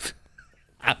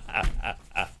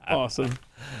 awesome.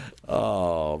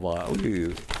 Oh, wow.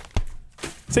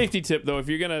 Safety tip though: if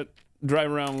you're gonna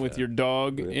drive around with your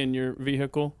dog in your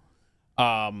vehicle,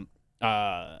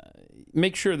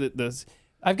 make sure that this.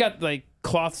 I've got like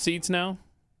cloth seats now.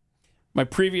 My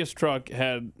previous truck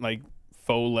had like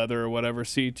faux leather or whatever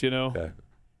seats, Okay.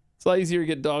 It's a lot easier to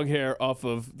get dog hair off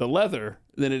of the leather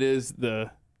than it is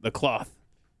the cloth.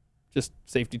 Just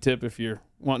safety tip if you're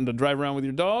wanting to drive around with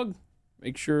your dog,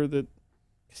 make sure that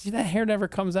that hair never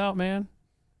comes out, man.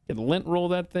 You can lint roll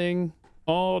that thing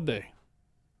all day.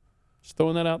 Just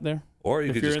throwing that out there. Or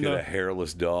you could just get a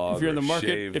hairless dog. If you're in the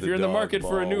market,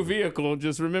 for a new bald. vehicle,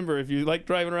 just remember if you like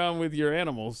driving around with your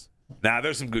animals. Nah,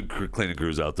 there's some good cleaning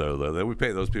crews out there, though. We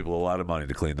pay those people a lot of money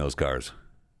to clean those cars.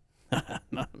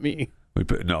 Not me.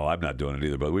 No, I'm not doing it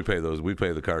either. But we pay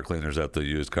the car cleaners at the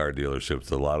used car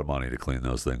dealerships a lot of money to clean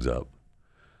those things up.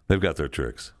 They've got their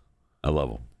tricks. I love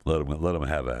them. Let them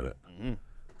have at it. Mm-hmm.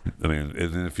 I mean,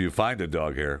 and if you find a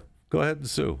dog hair, go ahead and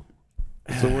sue.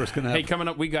 It's the worst can happen. Hey, coming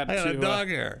up, we got a dog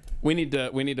hair. We need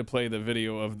to play the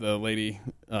video of the lady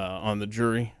on the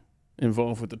jury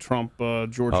involved with the Trump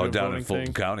Georgia down in Fulton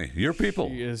thing. County. Your people.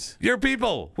 She is. Your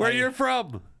people. Where you're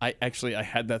from. I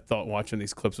had that thought watching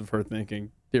these clips of her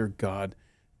thinking, dear God,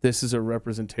 this is a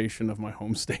representation of my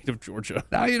home state of Georgia.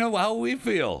 Now you know how we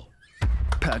feel.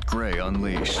 Pat Gray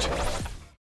Unleashed.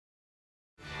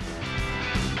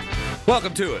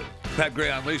 Welcome to it. Pat Gray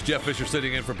Unleashed. Jeff Fisher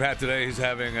sitting in for Pat today. He's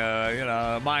having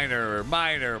a minor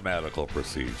medical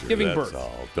procedure. Giving That's birth.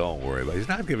 all. Don't worry about it. He's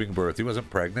not giving birth. He wasn't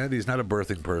pregnant. He's not a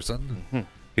birthing person. Mm-hmm.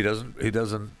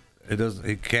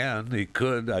 He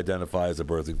could identify as a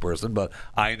birthing person, but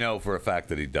I know for a fact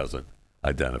that he doesn't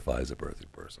identify as a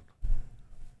birthing person.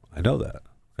 I know that.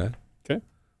 Okay. Okay.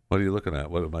 What are you looking at?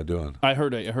 What am I doing? I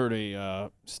heard a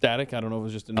static. I don't know if it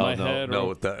was just in my head.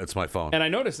 No, it's my phone. And I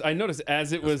noticed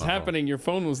as it was happening, your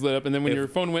phone was lit up, and then when your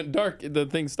phone went dark, the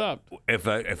thing stopped. If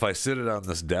I sit it on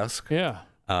this desk, Yeah.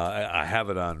 I have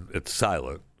it on. It's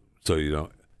silent, so you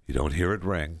don't hear it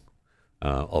ring.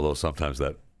 Although sometimes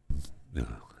that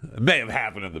may have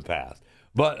happened in the past.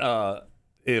 But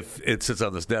if it sits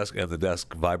on this desk and the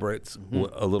desk vibrates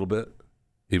a little bit,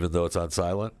 even though it's on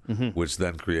silent, which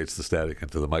then creates the static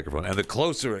into the microphone. And the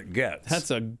closer it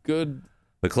gets, it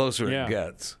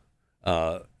gets,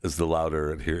 is the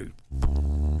louder you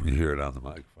hear it on the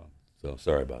microphone. So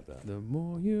sorry about that. The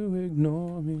more you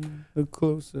ignore me, the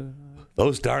closer.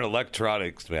 Those darn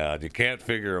electronics, man, you can't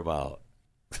figure them out.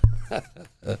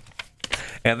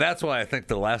 And that's why I think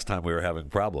the last time we were having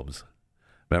problems.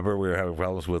 Remember, we were having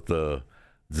problems with the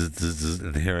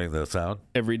and hearing the sound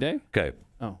Every day? Okay.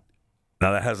 Oh.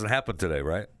 Now, that hasn't happened today,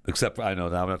 right? Except I know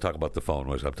now I'm not talking about the phone,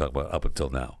 which I'm talking about up until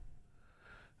now.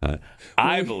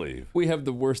 I believe. We have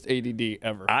the worst ADD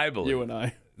ever. I believe. You and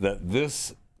I. That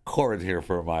this cord here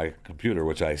for my computer,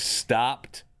 which I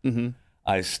stopped,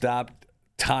 I stopped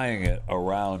tying it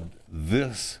around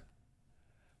this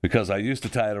because I used to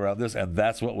tie it around this, and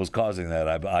that's what was causing that,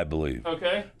 I believe.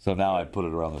 Okay. So now I put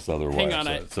it around this other Hang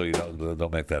wire, on, so you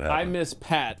don't make that happen. I miss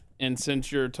Pat, and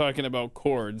since you're talking about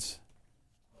cords,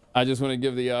 I just want to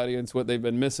give the audience what they've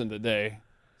been missing today.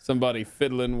 Somebody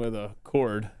fiddling with a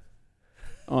cord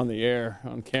on the air,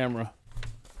 on camera.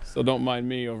 So don't mind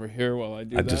me over here while I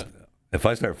do that. If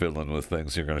I start fiddling with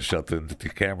things, you're going to shut the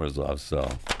cameras off, so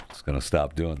I'm just going to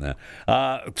stop doing that.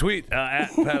 Tweet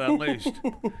at Pat Unleashed.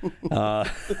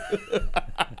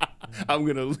 I'm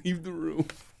going to leave the room.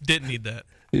 Didn't need that.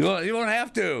 You won't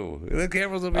have to. The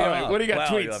cameras will be All off. right, what do you got?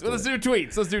 Tweets. Let's do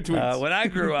tweets. When I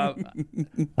grew up,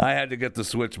 I had to get the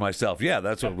Switch myself. Yeah,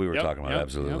 that's what we were talking about.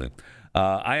 Absolutely. Yep.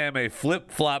 I am a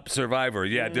flip-flop survivor.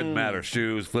 Yeah, it didn't matter.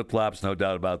 Shoes, flip-flops, no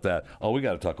doubt about that. Oh, we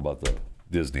got to talk about the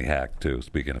Disney hack, too,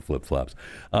 speaking of flip-flops.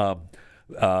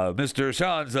 Mr.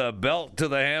 Sean's belt to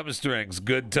the hamstrings.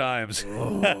 Good times.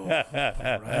 Right.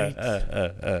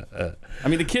 I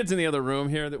mean, the kids in the other room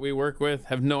here that we work with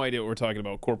have no idea what we're talking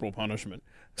about, corporal punishment.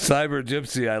 Cyber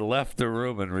Gypsy, I left the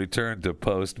room and returned to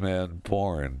Postman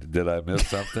porn. Did I miss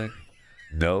something?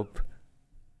 Nope.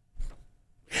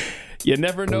 You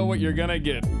never know what you're going to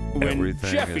get when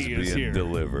Everything Jeffy is is being here.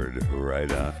 delivered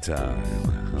right on time.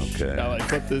 Okay. Now I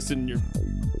put this in your...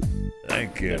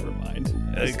 Thank you. Never mind.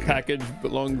 This package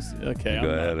belongs... Okay, Go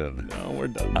ahead and No, we're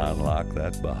done. unlock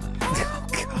that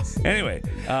box. Anyway,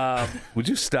 would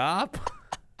you stop?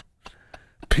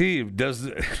 Peeve, does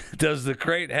the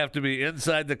crate have to be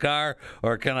inside the car,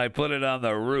 or can I put it on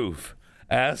the roof?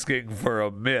 Asking for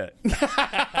a mitt.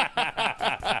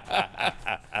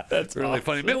 That's really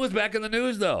funny. Mitt was back in the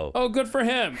news, though. Oh, good for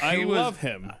him. I love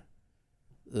him.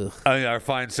 Our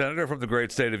fine senator from the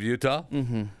great state of Utah,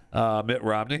 Mitt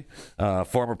Romney,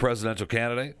 former presidential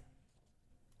candidate.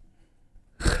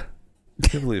 I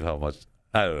can't believe how much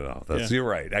I don't know. You're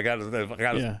right. I got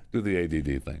to do the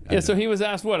ADD thing. Yeah. So he was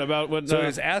asked what about what? So he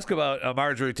was asked about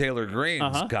Marjorie Taylor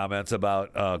Greene's comments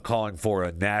about calling for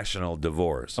a national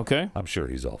divorce. Okay. I'm sure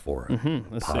he's all for it.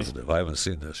 Let's Positive. see. I haven't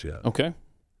seen this yet. Okay.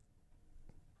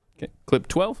 Clip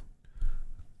 12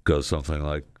 goes something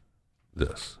like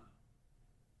this.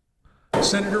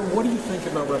 Senator, what do you think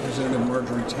about Representative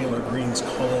Marjorie Taylor Greene's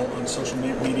call on social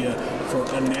media for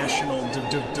a national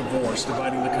divorce,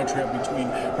 dividing the country up between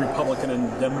Republican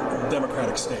and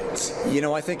Democratic states? You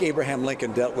know, I think Abraham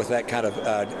Lincoln dealt with that kind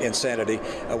of insanity.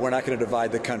 We're not going to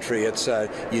divide the country. It's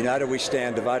united we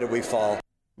stand, divided we fall.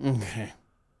 Okay.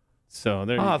 So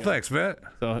there you go. Thanks, Mitt.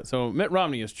 So Mitt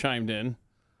Romney has chimed in.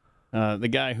 The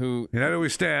guy who... United we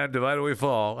stand, divided we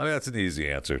fall. I mean, that's an easy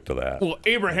answer to that. Well,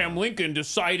 Abraham Lincoln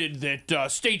decided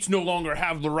that states no longer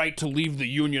have the right to leave the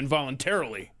Union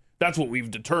voluntarily. That's what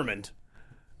we've determined.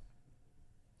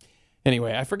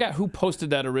 Anyway, I forgot who posted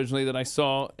that originally that I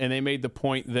saw, and they made the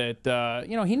point that,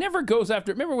 he never goes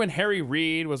after... Remember when Harry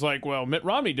Reid was like, well, Mitt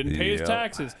Romney didn't pay his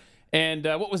taxes. And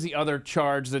what was the other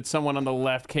charge that someone on the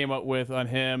left came up with on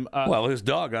him? His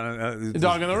dog on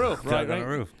dog on the roof, right? On the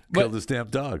roof. Killed his damn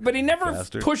dog. But he never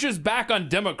Bastard. pushes back on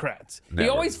Democrats. Never. He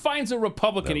always finds a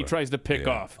Republican he tries to pick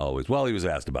off. Always. Well, he was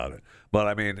asked about it. But,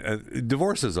 I mean,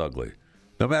 divorce is ugly.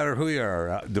 No matter who you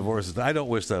are, divorce is... I don't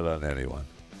wish that on anyone.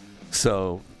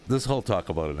 So this whole talk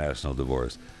about a national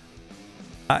divorce,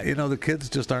 the kids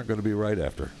just aren't going to be right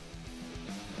after.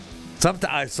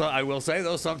 Sometimes, I will say,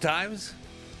 though, sometimes...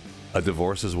 a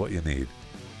divorce is what you need,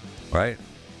 right?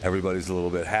 Everybody's a little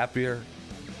bit happier.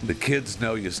 The kids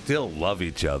know you still love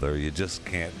each other. You just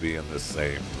can't be in the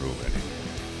same room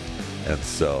anymore. And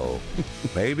so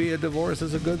maybe a divorce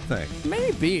is a good thing.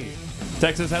 Maybe.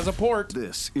 Texas has a port.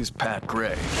 This is Pat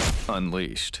Gray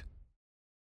Unleashed.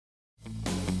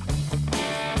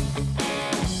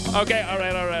 Okay, all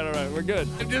right. We're good.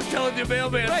 I'm just telling you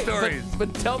mailman stories.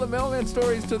 But tell the mailman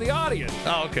stories to the audience.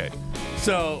 Oh, okay.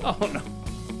 So... Oh, no.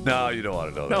 No, you don't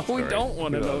want to know that story. No, we don't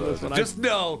want to know this one. Just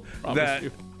know that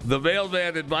the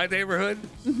mailman in my neighborhood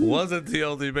wasn't the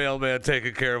only mailman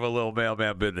taking care of a little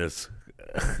mailman business.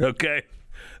 Okay?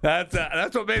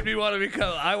 That's what made me want to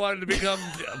become... I wanted to become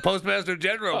Postmaster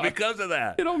General because of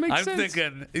that. It all makes sense.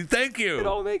 I'm thinking, thank you. It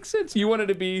all makes sense. You wanted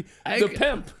to be the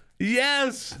pimp.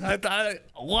 Yes. I thought,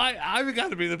 why? I've got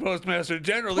to be the Postmaster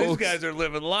General. These guys are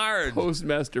living large.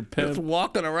 Postmaster pimp. Just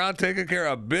walking around taking care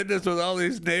of business with all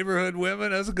these neighborhood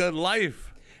women. That's a good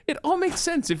life. It all makes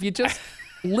sense if you just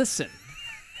listen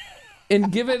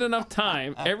and give it enough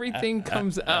time. Everything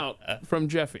comes out from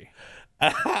Jeffy.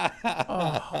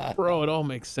 Oh, bro, it all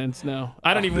makes sense now.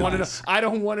 I don't even want to know. I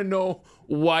don't want to know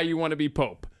why you want to be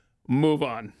Pope. Move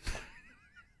on.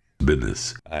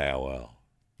 Business. Yeah, well.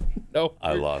 No,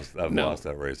 I've lost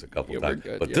that race a couple times.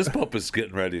 Good, but this Pope is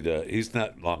getting ready to. He's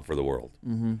not long for the world.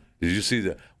 Mm-hmm. Did you see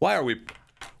the? Why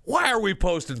are we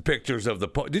posting pictures of the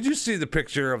Pope? Did you see the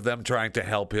picture of them trying to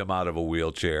help him out of a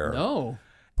wheelchair? No.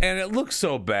 And it looks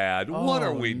so bad. What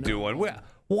are we doing?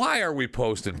 Why are we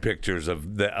posting pictures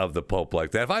of the Pope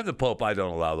like that? If I'm the Pope, I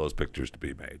don't allow those pictures to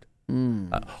be made.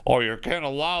 You can't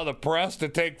allow the press to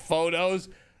take photos.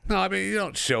 No, I mean, you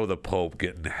don't show the Pope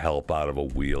getting help out of a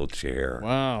wheelchair.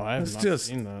 Wow, I have not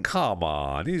seen that. Come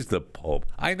on, he's the Pope.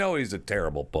 I know he's a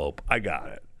terrible Pope. I got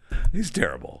it. He's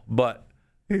terrible, but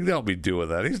he don't be doing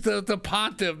that. He's the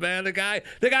pontiff, man. The guy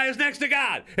is next to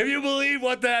God. If you believe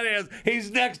what that is,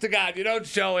 he's next to God. You don't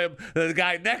show him the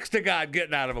guy next to God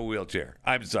getting out of a wheelchair.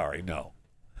 I'm sorry, no.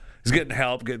 He's getting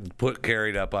help, getting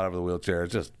carried up out of the wheelchair.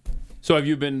 It's just. So have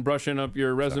you been brushing up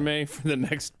your resume for the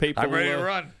next paper? I'm ready to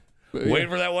run. Waiting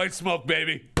for that white smoke,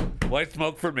 baby. White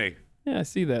smoke for me. Yeah, I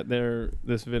see that there.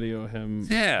 This video of him.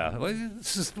 Yeah.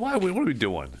 It's just, what are we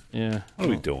doing? Yeah. What are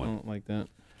we doing? I don't like that.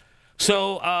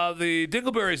 So the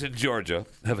Dingleberries in Georgia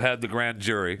have had the grand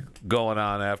jury going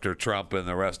on after Trump and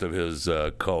the rest of his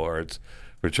cohorts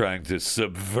were trying to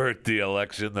subvert the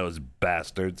election, those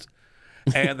bastards.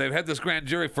 And they've had this grand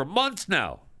jury for months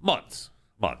now. Months.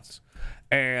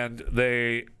 And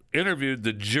they interviewed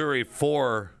the jury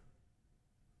for...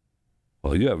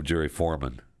 Well, you have a jury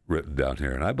foreman written down here,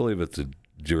 and I believe it's a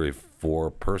jury for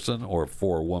person or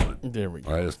for woman. There we go.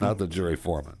 All right, it's not the jury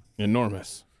foreman.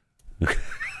 Enormous.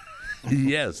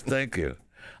 Yes, thank you.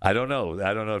 I don't know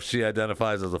if she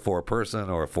identifies as a for person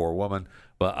or a for woman,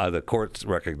 but the courts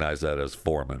recognize that as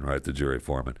foreman, right? The jury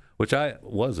foreman, which I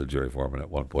was a jury foreman at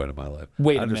one point in my life.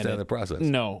 Wait I a minute. understand the process.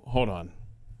 No, hold on.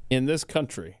 In this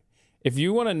country, if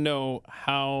you want to know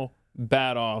how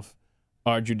bad off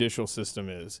our judicial system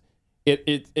is,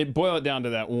 it boiled it down to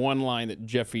that one line that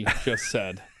Jeffy just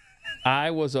said.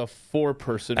 I was a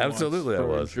foreperson. Absolutely, once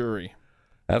for I was. a jury.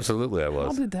 Absolutely, I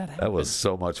was. How did that happen? That was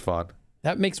so much fun.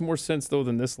 That makes more sense though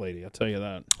than this lady. I'll tell you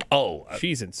that. Oh,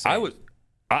 she's insane.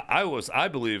 I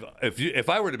believe if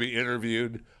I were to be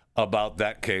interviewed about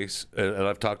that case, and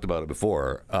I've talked about it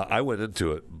before, I went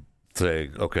into it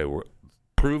saying, okay,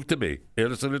 prove to me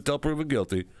innocent until proven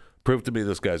guilty. Prove to me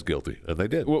this guy's guilty, and they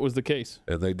did. What was the case?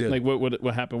 And they did. Like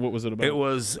what happened? What was it about? It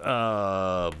was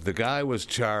the guy was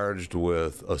charged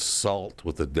with assault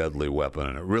with a deadly weapon,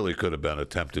 and it really could have been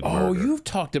attempted murder. Oh, you've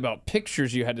talked about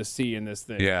pictures you had to see in this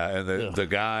thing. Yeah, and the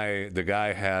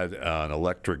guy had an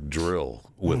electric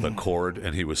drill with a cord,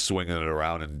 and he was swinging it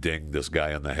around and dinged this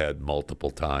guy in the head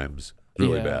multiple times.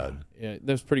 Really bad. Yeah,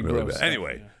 that's pretty really gross. Bad.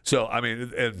 Anyway, so I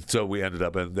mean, and so we ended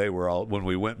up, and they were all, when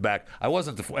we went back, I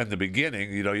wasn't in the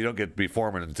beginning, you don't get to be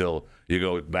foreman until you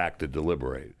go back to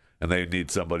deliberate, and they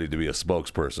need somebody to be a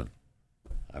spokesperson.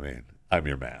 I mean, I'm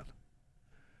your man.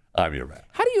 I'm your man.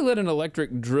 How do you let an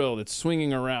electric drill that's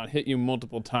swinging around hit you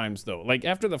multiple times, though? Like,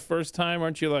 after the first time,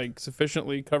 aren't you, like,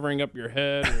 sufficiently covering up your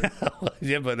head? Or...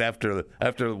 yeah, but after or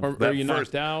that are you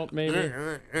first... knocked out, maybe?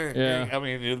 Yeah. I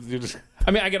mean, you just...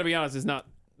 I mean, I got to be honest, it's not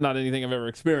anything I've ever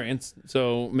experienced,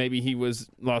 so maybe he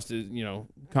lost his,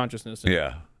 consciousness.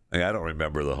 Yeah. I don't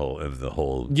remember the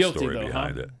whole Guilty, story though,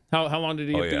 behind huh? it. How long did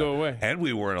he have to go away? And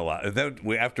we weren't allowed. And then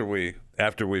after we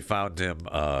found him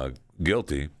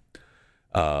guilty,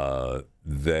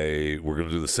 they were going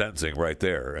to do the sentencing right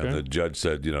there, and the judge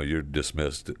said, you're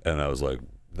dismissed. And I was like,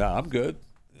 nah, I'm good.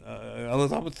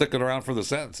 I'm sticking around for the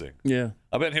sentencing. Yeah,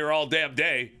 I've been here all damn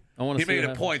day. He made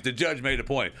a point. The judge made a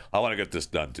point. I want to get this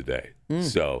done today.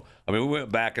 So, I mean, we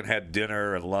went back and had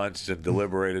dinner and lunch and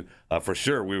deliberated. For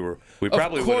sure,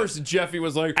 Of course, Jeffy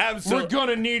was like, we're going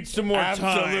to need some more time.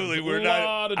 Absolutely. We're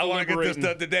not. I want to get this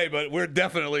done today, but we're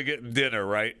definitely getting dinner,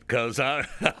 right? Because I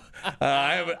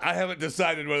haven't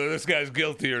decided whether this guy's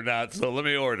guilty or not, so let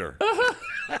me order.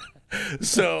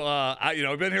 So,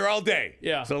 I've been here all day.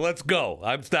 Yeah. So let's go.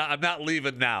 I'm not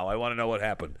leaving now. I want to know what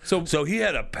happened. So he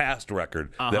had a past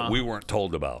record that we weren't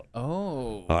told about.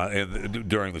 Oh.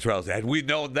 During the trials. Had we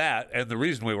known that, and the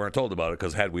reason we weren't told about it,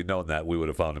 because had we known that, we would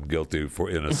have found him guilty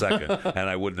in a second, and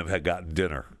I wouldn't have gotten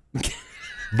dinner.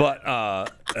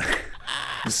 But,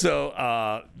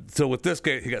 so with this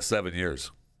case, he got 7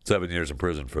 years. 7 years in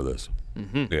prison for this.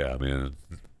 Mm-hmm. Yeah, I mean,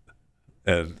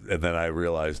 and then I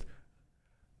realized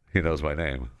he knows my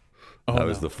name. Oh, I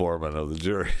was the foreman of the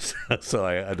jury, so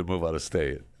I had to move out of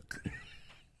state.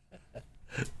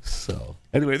 So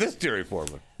anyway, this jury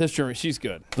foreman. She's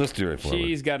good. This jury foreman.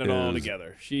 She's got it all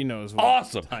together. She knows what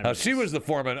awesome. time Now, she was the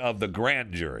foreman of the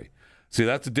grand jury. See,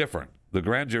 that's different. The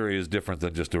grand jury is different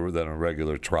than than a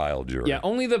regular trial jury. Yeah,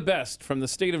 only the best from the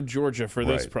state of Georgia for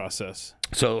this process.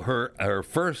 So her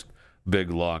first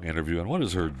big long interview, and what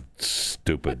is her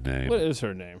stupid name? What is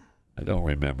her name? I don't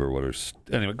remember what her.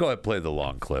 Anyway, go ahead and play the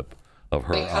long clip of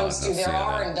her. When it comes to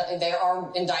there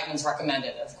are indictments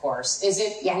recommended, of course. Is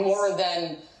it more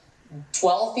than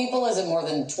 12 people? Is it more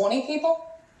than 20 people?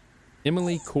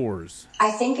 Emily Kors.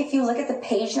 I think if you look at the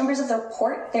page numbers of the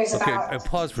report, there's about... Okay,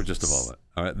 pause for just a moment.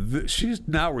 All right, she's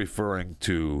now referring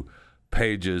to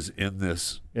pages in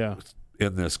this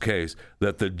case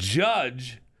that the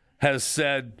judge has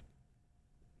said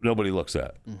nobody looks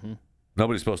at. Mm-hmm.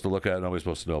 Nobody's supposed to look at it. Nobody's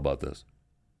supposed to know about this.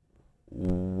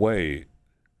 Wait.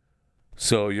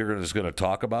 So you're just going to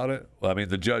talk about it? Well, I mean,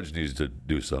 the judge needs to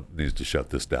do something. Needs to shut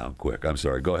this down quick. I'm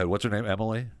sorry. Go ahead. What's her name?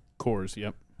 Emily? Kors.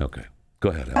 Yep. Okay. Go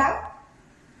ahead, Emily.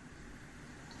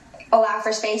 Allow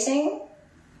for spacing.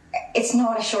 It's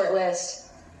not a short list.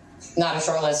 Not a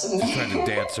short list. I'm trying to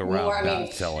dance around,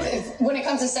 not telling. When it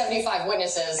comes to 75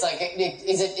 witnesses,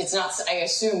 it's not, I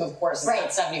assume, of course, it's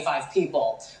not 75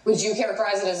 people. Would you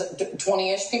characterize it as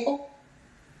 20-ish people?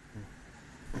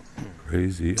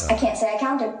 Crazy. I can't say I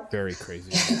counted. Very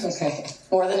crazy. Okay.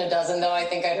 More than a dozen, though, I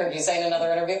think I'd heard you say in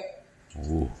another interview.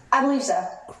 Ooh. I believe so.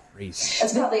 Crazy.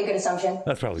 That's probably a good assumption.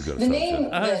 That's probably a good The assumption.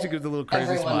 name that give the little crazy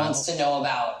everyone smile. wants to know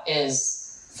about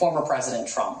is former President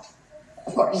Trump.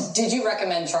 Of course. Did you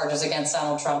recommend charges against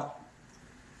Donald Trump?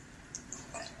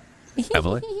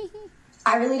 Emily?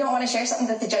 I really don't want to share something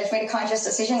that the judge made a conscious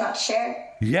decision not to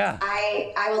share. Yeah.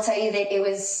 I will tell you that it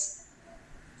was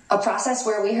a process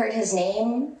where we heard his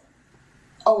name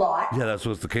a lot. Yeah, that's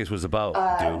what the case was about,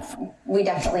 Doof. We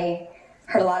definitely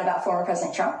heard a lot about former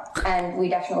President Trump, and we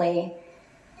definitely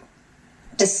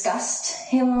discussed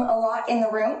him a lot in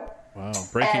the room. Wow,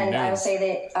 breaking news. And I will say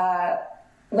that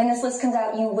when this list comes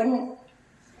out,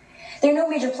 there are no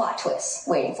major plot twists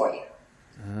waiting for you.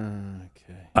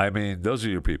 Okay. I mean, those are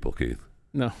your people, Keith.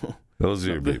 No. Those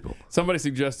are your people. Somebody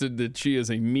suggested that she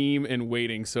is a meme in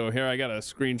waiting, so here I got a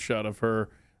screenshot of her.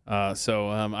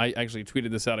 I actually tweeted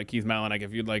this out at Keith Malinak.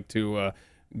 If you'd like to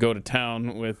go to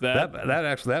town with that.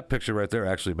 That picture right there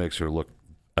actually makes her look.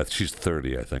 She's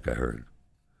 30, I think I heard.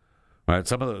 Right,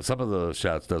 some of the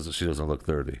shots she doesn't look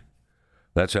 30.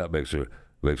 That shot makes her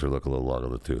look a little long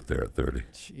on the tooth there at 30.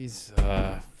 She's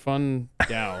fun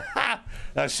gal.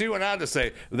 Now, she went on to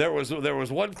say there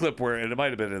was one clip where, and it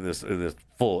might have been in this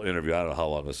full interview. I don't know how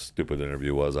long this stupid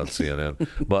interview was on CNN,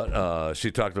 but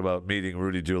she talked about meeting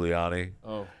Rudy Giuliani.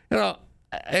 Oh,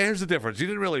 here's the difference. You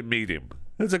didn't really meet him.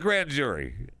 It's a grand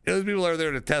jury. Those people are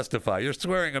there to testify. You're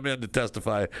swearing them in to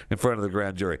testify in front of the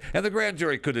grand jury, and the grand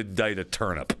jury could indict a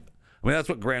turnip. I mean, that's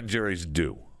what grand juries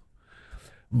do.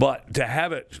 But to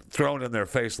have it thrown in their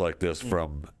face like this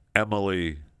from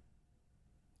Emily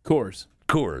Coors,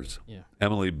 yeah,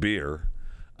 Emily Beer,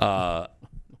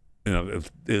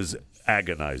 is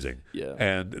agonizing. Yeah,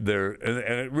 and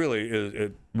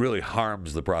it really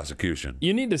harms the prosecution.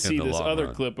 You need to see this other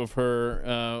run. clip of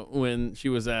her when she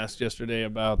was asked yesterday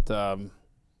about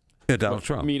Donald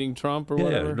Trump meeting Trump or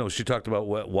whatever. Yeah, no, she talked about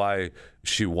why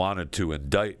she wanted to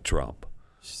indict Trump.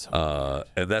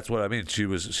 And that's what I mean. She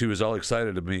was all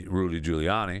excited to meet Rudy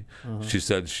Giuliani. She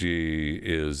said she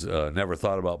is never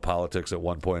thought about politics at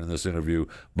one point in this interview,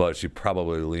 but she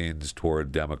probably leans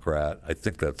toward Democrat. I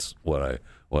think that's what I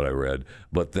read.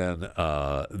 But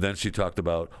then she talked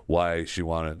about why she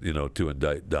wanted to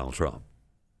indict Donald Trump.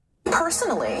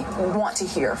 Personally want to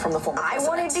hear from the former president. I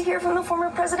wanted to hear from the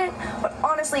former president, but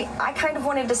honestly, I kind of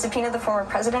wanted to subpoena the former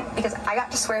president because I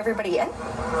got to swear everybody in.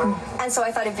 And so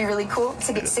I thought it'd be really cool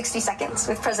to get 60 seconds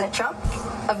with President Trump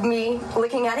of me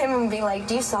looking at him and being like,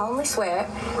 do you solemnly swear?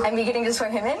 And me getting to swear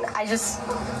him in. I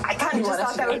kind of just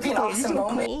thought that would be an awesome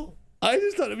moment. Cool. I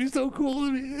just thought it'd be so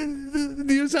cool.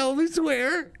 Do you solemnly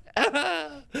swear?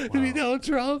 To be Donald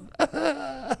Trump.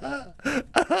 The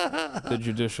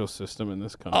judicial system in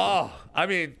this country. Oh, I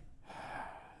mean,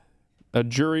 a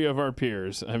jury of our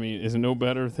peers. I mean, is no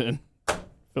better than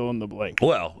fill in the blank.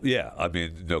 Well, yeah. I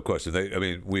mean, no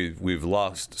question. We've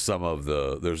lost some of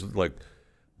the. There's like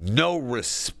no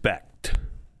respect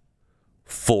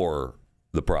for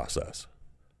the process.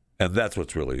 And that's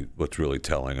what's really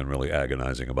telling and really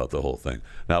agonizing about the whole thing.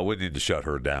 Now, we need to shut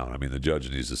her down. I mean, the judge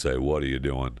needs to say, what are you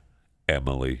doing,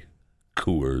 Emily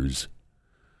Coors?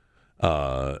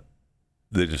 They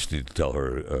just need to tell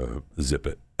her, zip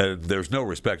it. And there's no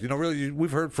respect. Really,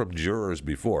 we've heard from jurors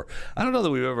before. I don't know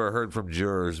that we've ever heard from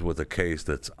jurors with a case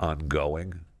that's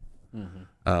ongoing. Mm-hmm.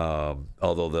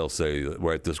 Although they'll say,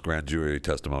 right, this grand jury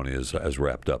testimony has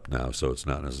wrapped up now, so it's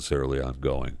not necessarily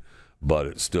ongoing. But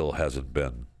it still hasn't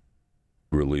been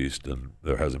released, and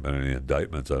there hasn't been any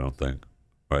indictments, I don't think,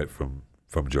 right, from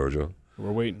Georgia.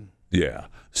 We're waiting. Yeah.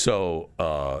 So,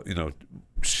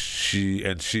 she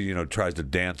tries to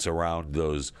dance around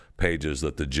those pages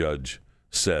that the judge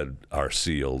said are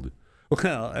sealed.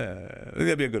 Well,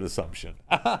 that'd be a good assumption.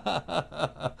 That'd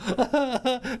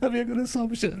be a good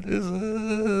assumption.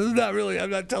 It's not really. I'm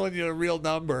not telling you a real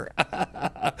number.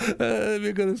 That'd be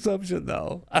a good assumption,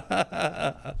 though.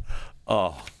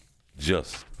 Oh,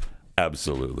 just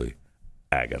absolutely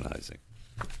agonizing.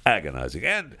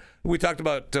 And we talked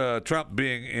about Trump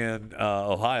being in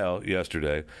Ohio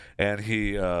yesterday, and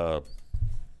he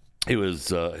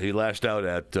lashed out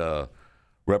at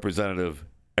Representative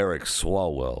Eric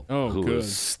Swalwell, who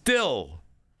is still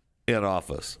in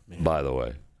office, by the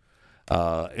way,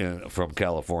 from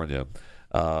California.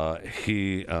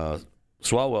 Swalwell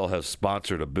has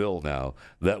sponsored a bill now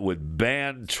that would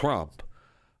ban Trump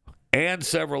and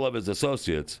several of his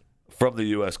associates from the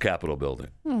U.S. Capitol building.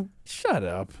 Shut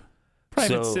up.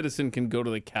 Private citizen can go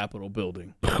to the Capitol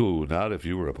building. Who? Not if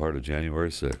you were a part of January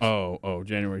 6th. Oh,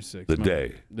 January 6th. The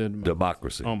day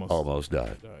democracy almost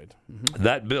died. Mm-hmm.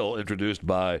 That bill, introduced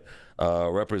by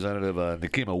Representative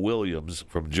Nikema Williams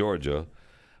from Georgia,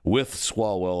 with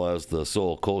Swalwell as the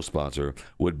sole co-sponsor,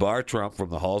 would bar Trump from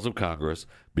the halls of Congress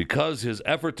because his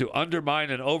effort to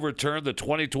undermine and overturn the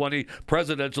 2020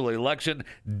 presidential election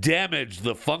damaged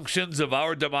the functions of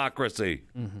our democracy.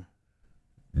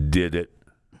 Mm-hmm. Did it?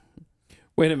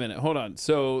 Wait a minute. Hold on.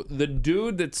 So the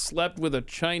dude that slept with a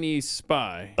Chinese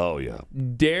spy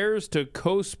dares to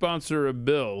co-sponsor a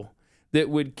bill that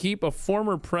would keep a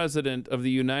former president of the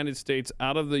United States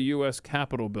out of the U.S.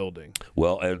 Capitol building.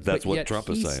 Well, and that's what Trump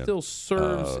is saying. He still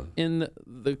serves in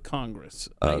the Congress.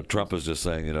 Trump is just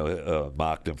saying,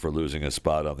 mocked him for losing his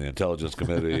spot on the Intelligence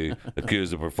Committee,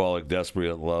 accused him for falling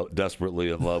desperately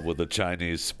in love with the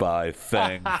Chinese spy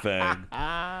Fang.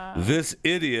 This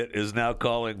idiot is now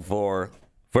calling for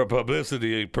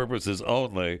publicity purposes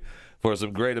only, for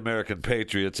some great American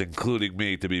patriots, including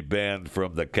me, to be banned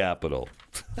from the Capitol.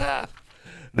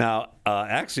 Now,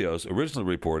 Axios originally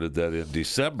reported that in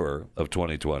December of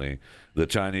 2020, the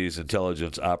Chinese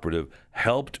intelligence operative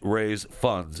helped raise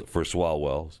funds for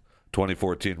Swalwell's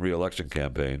 2014 re-election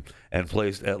campaign and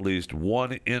placed at least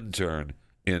one intern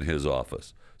in his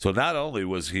office. So not only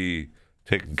was he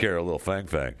taking care of little Fang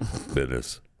Fang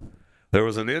business, there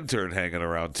was an intern hanging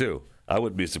around too. I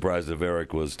wouldn't be surprised if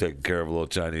Eric was taking care of a little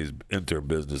Chinese intern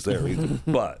business there either.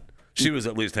 But she was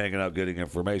at least hanging out getting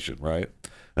information, right?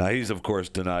 Now, he's, of course,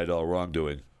 denied all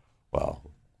wrongdoing.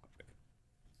 Well,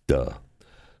 duh.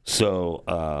 So,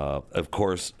 of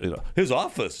course, his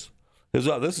office, this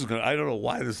is going to, I don't know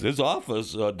why his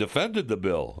office defended the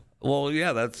bill. Well,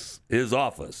 yeah, that's his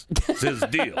office. It's his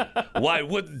deal. Why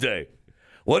wouldn't they?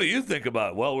 What do you think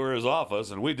about it? Well, we're his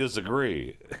office and we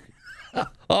disagree.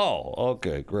 Oh,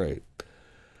 okay, great.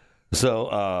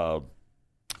 So,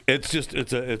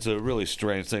 it's a really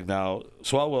strange thing. Now,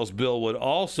 Swalwell's bill would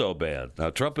also ban. Now,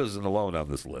 Trump isn't alone on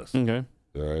this list. Okay.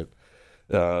 All right.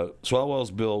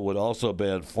 Swalwell's bill would also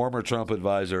ban former Trump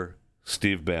advisor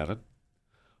Steve Bannon,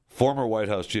 former White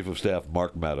House Chief of Staff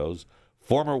Mark Meadows,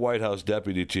 former White House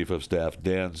Deputy Chief of Staff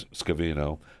Dan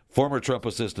Scavino, former Trump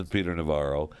assistant Peter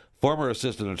Navarro, former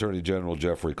Assistant Attorney General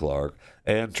Jeffrey Clark,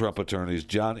 and Trump attorneys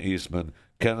John Eastman,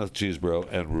 Kenneth Chesebro,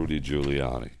 and Rudy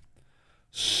Giuliani.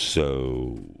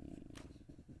 So,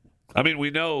 I mean,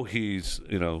 we know he's,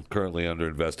 currently under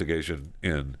investigation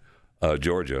in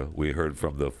Georgia. We heard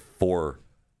from the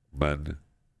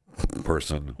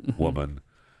woman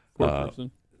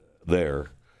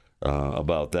there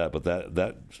about that. But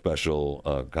that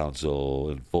special counsel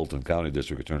in Fulton County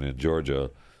District Attorney in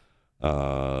Georgia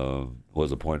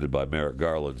was appointed by Merrick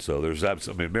Garland. So there's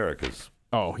absolutely, Merrick is.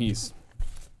 Oh, he's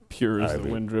pure as the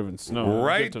wind-driven snow.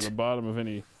 Right. Get to the bottom of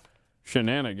any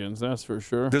shenanigans, that's for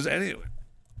sure. Does any?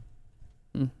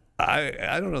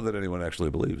 I don't know that anyone actually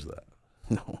believes that.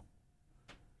 No.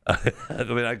 I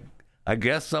mean, I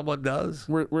guess someone does.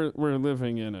 We're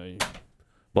living in a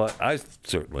but I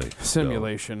certainly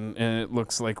simulation, and it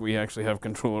looks like we actually have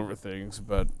control over things,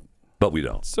 but we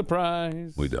don't.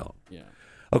 Surprise. We don't. Yeah.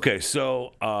 Okay,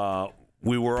 so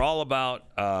we were all about.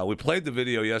 We played the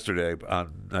video yesterday.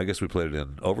 I guess we played it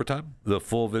in overtime. The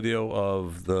full video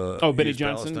of the Billy East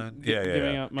Johnson.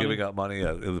 Palestine. Giving out money.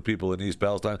 The people in East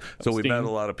Palestine. So we met a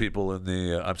lot of people in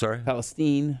the. I'm sorry.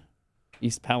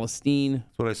 East Palestine.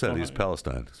 That's what I said. East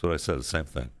Palestine. That's what I said. The same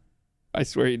thing. I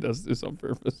swear he does this on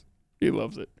purpose. He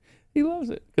loves it. He loves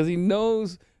it because he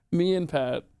knows me and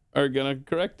Pat are gonna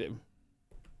correct him.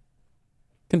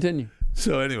 Continue.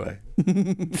 So anyway,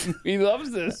 he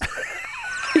loves this.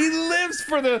 He lives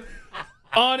for the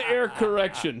on-air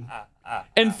correction.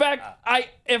 In fact,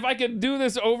 if I could do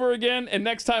this over again, and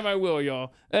next time I will,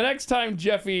 y'all. The next time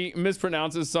Jeffy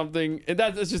mispronounces something,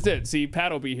 that's just it. See,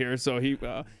 Pat will be here, so he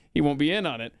won't be in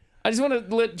on it. I just want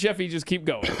to let Jeffy just keep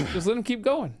going. Just let him keep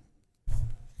going.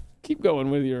 Keep going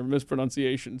with your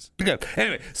mispronunciations. Okay.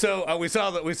 Anyway, so we saw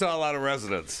a lot of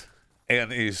residents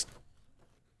in East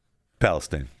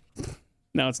Palestine.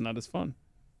 Now it's not as fun.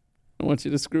 I want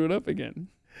you to screw it up again.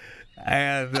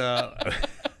 And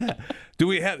do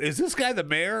we have? Is this guy the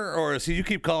mayor, or is he? You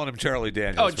keep calling him Charlie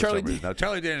Daniels. Oh, for Charlie. Some reason. Now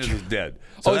Charlie Daniels is dead.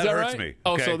 So is that hurts right? me.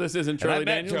 Oh, okay? so this isn't Charlie and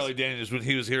I Daniels? met Charlie Daniels when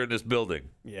he was here in this building.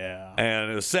 Yeah.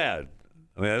 And it was sad.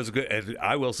 I mean, it was good. And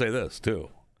I will say this too,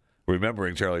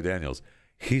 remembering Charlie Daniels,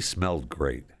 he smelled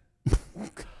great.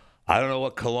 I don't know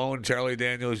what cologne Charlie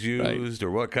Daniels used,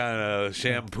 or what kind of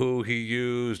shampoo he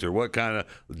used, or what kind of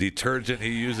detergent he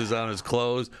uses on his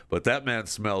clothes, but that man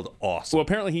smelled awesome. Well,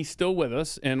 apparently he's still with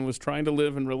us and was trying to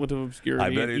live in relative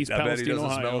obscurity in East Palestine, I bet he doesn't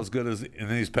Ohio. smell as good as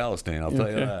in East Palestine, I'll tell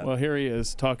you that. Well, here he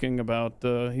is talking about,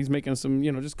 he's making some,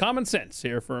 just common sense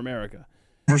here for America.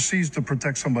 Overseas to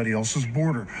protect somebody else's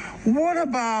border. What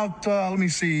about,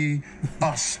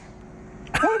 us?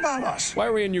 What about us? Why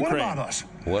are we in Ukraine? What about us?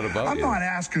 What about I'm you? not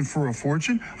asking for a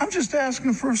fortune. I'm just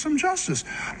asking for some justice.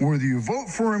 Whether you vote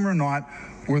for him or not,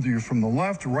 whether you're from the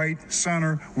left, right,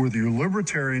 center, whether you're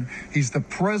libertarian, he's the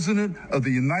president of the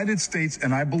United States,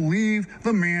 and I believe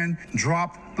the man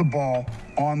dropped the ball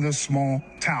on this small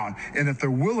town. And if they're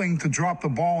willing to drop the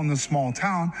ball in this small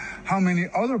town, how many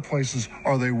other places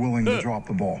are they willing to drop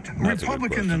the ball?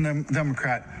 Republican and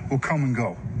Democrat will come and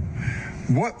go.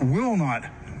 What will not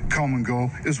come and go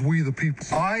is we the people.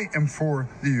 I am for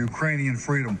the Ukrainian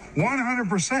freedom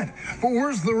 100%, but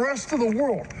where's the rest of the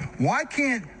world? Why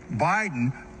can't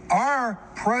Biden, our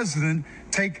president,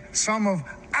 take some of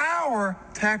our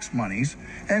tax monies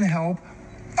and help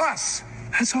us?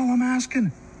 That's all I'm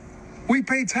asking. We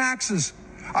pay taxes.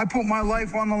 I put my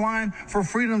life on the line for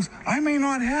freedoms I may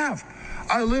not have.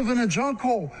 I live in a junk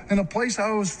hole in a place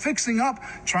I was fixing up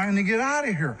trying to get out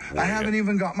of here. I haven't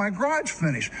even got my garage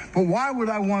finished. But why would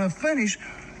I want to finish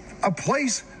a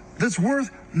place that's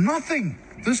worth nothing?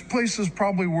 This place is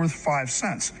probably worth 5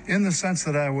 cents in the sense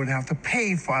that I would have to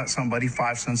pay somebody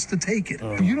 5 cents to take it.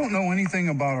 You don't know anything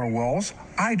about our wells.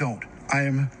 I don't. I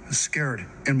am scared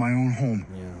in my own home.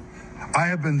 Yeah. I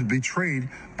have been betrayed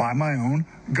by my own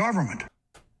government.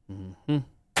 Mm-hmm.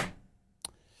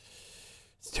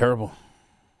 It's terrible.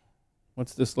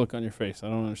 What's this look on your face? I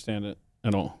don't understand it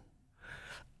at all.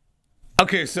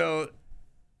 Okay, so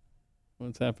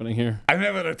what's happening here? I'm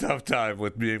having a tough time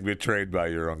with being betrayed by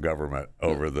your own government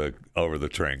over the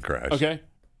train crash. Okay.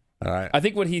 All right. I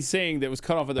think what he's saying that was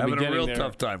cut off at the beginning a real there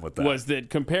tough time with that. was that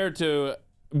compared to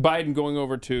Biden going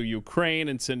over to Ukraine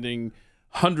and sending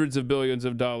hundreds of billions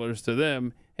of dollars to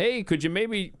them, hey, could you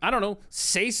maybe, I don't know,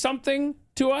 say something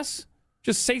to us?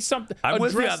 Just say something. I'm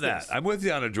with you on this. that. I'm with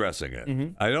you on addressing it.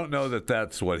 Mm-hmm. I don't know that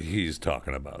that's what he's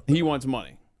talking about, though. He wants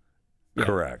money. Yeah.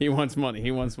 Correct. He wants money.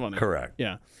 Correct.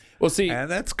 Yeah. Well, see, and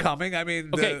that's coming. I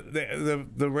mean, okay.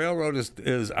 the railroad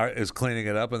is cleaning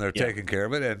it up, and they're taking care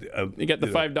of it. And you got the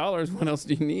 $5. What else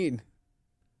do you need?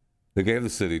 They gave the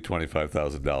city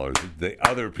 $25,000. The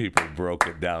other people broke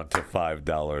it down to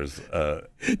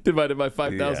 $5 divided by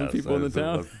 5,000 people in the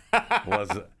town.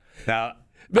 Now,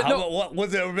 but what would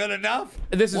there have been enough?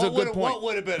 This is a good point. What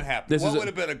would have been happy? What would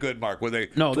have been a good mark? Were they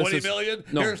 20 million?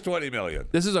 No. Here's 20 million.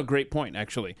 This is a great point,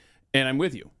 actually. And I'm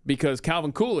with you. Because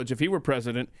Calvin Coolidge, if he were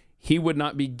president, he would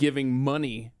not be giving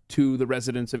money to the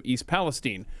residents of East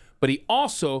Palestine. But he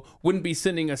also wouldn't be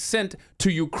sending a cent to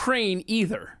Ukraine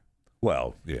either.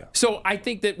 Well, yeah. So I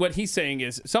think that what he's saying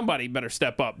is somebody better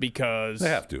step up because they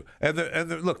have to. And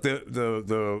look,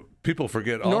 the people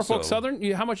forget also. Norfolk Southern.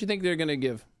 How much you think they're going to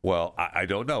give? Well, I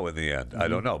don't know in the end. Mm-hmm. I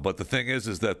don't know. But the thing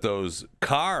is that those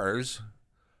cars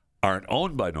aren't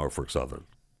owned by Norfolk Southern.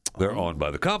 They're owned by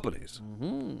the companies.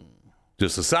 Mm-hmm.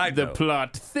 Just a side note. The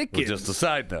plot thickens. Just a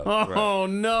side note. Oh,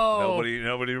 right. no.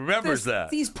 Nobody remembers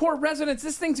that. These poor residents,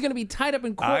 this thing's going to be tied up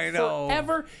in court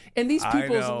forever. And these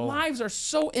people's lives are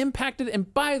so impacted.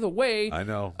 And by the way, I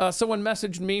know. Someone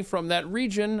messaged me from that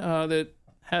region that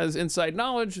has inside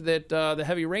knowledge that the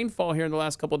heavy rainfall here in the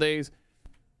last couple of days,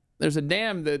 there's a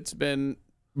dam that's been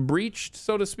breached,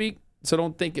 so to speak. So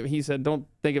don't think of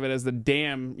it as the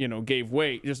dam, gave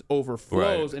way. It just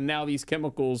overflows. Right. And now these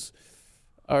chemicals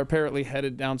are apparently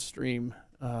headed downstream.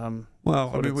 We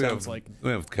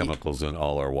have chemicals in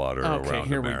all our water around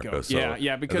here America. We go. So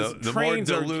yeah, because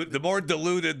the more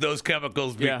diluted those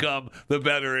chemicals become, the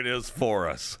better it is for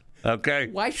us. Okay.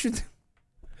 Why should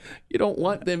you don't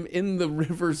want them in the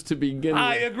rivers to begin with?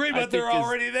 I agree, but they're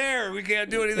already there. We can't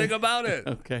do anything about it.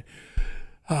 Okay.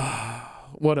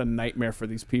 What a nightmare for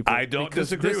these people. I don't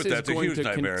disagree with that. It's a huge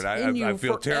nightmare, and I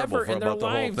feel terrible about the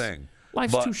whole thing.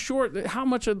 Life's too short. How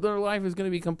much of their life is going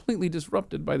to be completely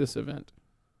disrupted by this event?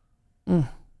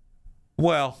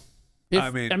 Well, I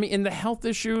mean, in the health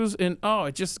issues, and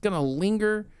it's just going to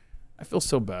linger. I feel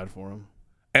so bad for them.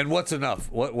 And what's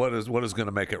enough? What is going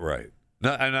to make it right?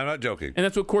 No, and I'm not joking. And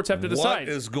that's what courts have to decide. What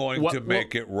is going to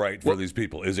make it right for these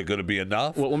people? Is it going to be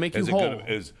enough? What will make you whole?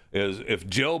 Is if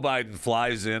Joe Biden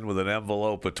flies in with an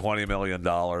envelope of $20 million,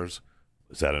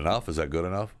 is that enough? Is that good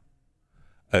enough?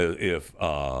 If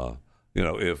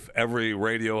every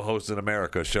radio host in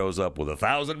America shows up with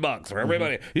 $1,000 for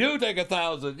everybody, you take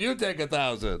 1,000, you take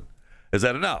 1,000. Is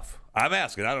that enough? I'm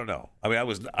asking. I don't know. I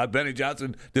mean, Benny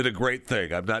Johnson did a great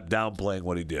thing. I'm not downplaying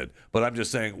what he did, but I'm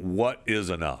just saying, what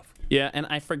is enough? Yeah, and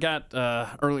I forgot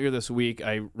earlier this week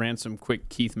I ran some quick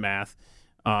Keith math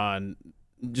on.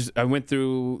 I went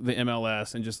through the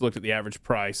MLS and just looked at the average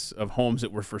price of homes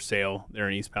that were for sale there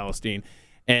in East Palestine.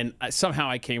 And somehow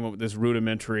I came up with this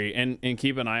rudimentary, and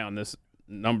keep an eye on this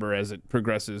number as it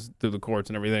progresses through the courts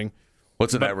and everything.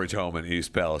 What's an average home in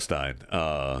East Palestine?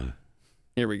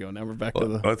 Here we go. Now we're back to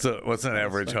the. What's an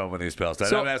average home in East Palestine?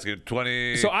 So, I'm asking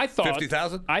 20. So I thought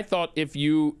 50,000. I thought if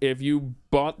you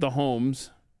bought the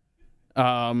homes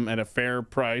at a fair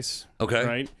price, okay,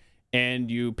 right,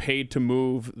 and you paid to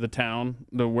move the town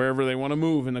to wherever they want to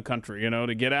move in the country,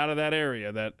 to get out of that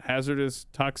area, that hazardous,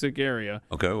 toxic area.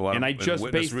 Okay, well, and I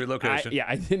just based relocation.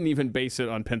 I didn't even base it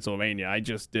on Pennsylvania. I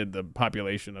just did the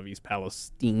population of East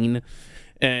Palestine,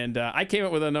 and I came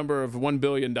up with a number of $1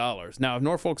 billion. Now, if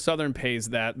Norfolk Southern pays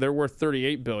that, they're worth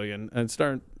 $38 billion, and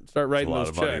start writing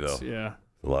those checks. Money, yeah,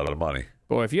 a lot of money.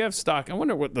 Boy, if you have stock, I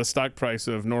wonder what the stock price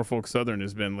of Norfolk Southern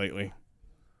has been lately.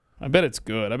 I bet it's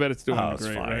good. I bet it's doing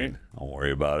great, fine. right? Don't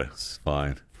worry about it. It's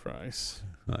fine. Price.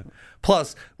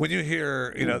 Plus, when you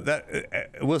hear, that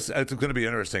it's going to be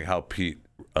interesting how Pete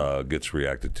gets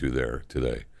reacted to there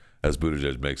today. as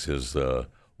Buttigieg makes his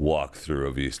walkthrough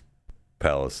of East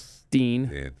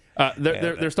Palestine.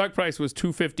 Their stock price was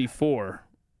 $254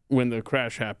 when the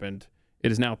crash happened.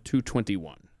 It is now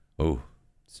 $221. Oh,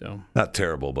 so not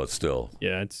terrible, but still.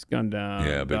 Yeah, it's gone down.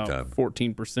 Yeah, big about time.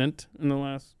 14% in the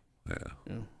last.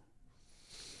 Yeah.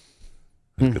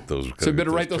 Get those. So better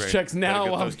write those checks now.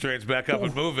 Get those trains back up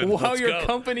and moving. While Let's your go.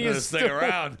 company is still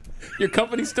around. Your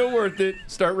company's still worth it.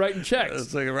 Start writing checks.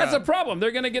 Stick around. That's a problem.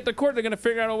 They're going to get to court. They're going to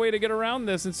figure out a way to get around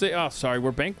this and say, "Oh, sorry,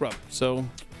 we're bankrupt." So,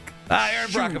 Erin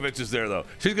Brockovich is there though.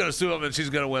 She's going to sue him and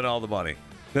she's going to win all the money.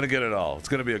 Going to get it all. It's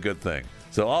going to be a good thing.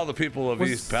 So all the people of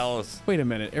East Palestine. Wait a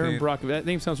minute, Erin Brockovich. That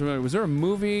name sounds familiar. Was there a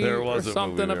movie there was or a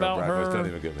something movie about her? Don't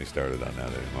even get me started on that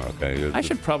anymore. Okay, I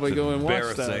should probably go and watch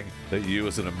that. Embarrassing that you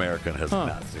as an American has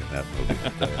not seen that movie.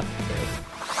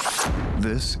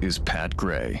 This is Pat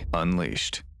Gray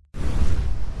Unleashed.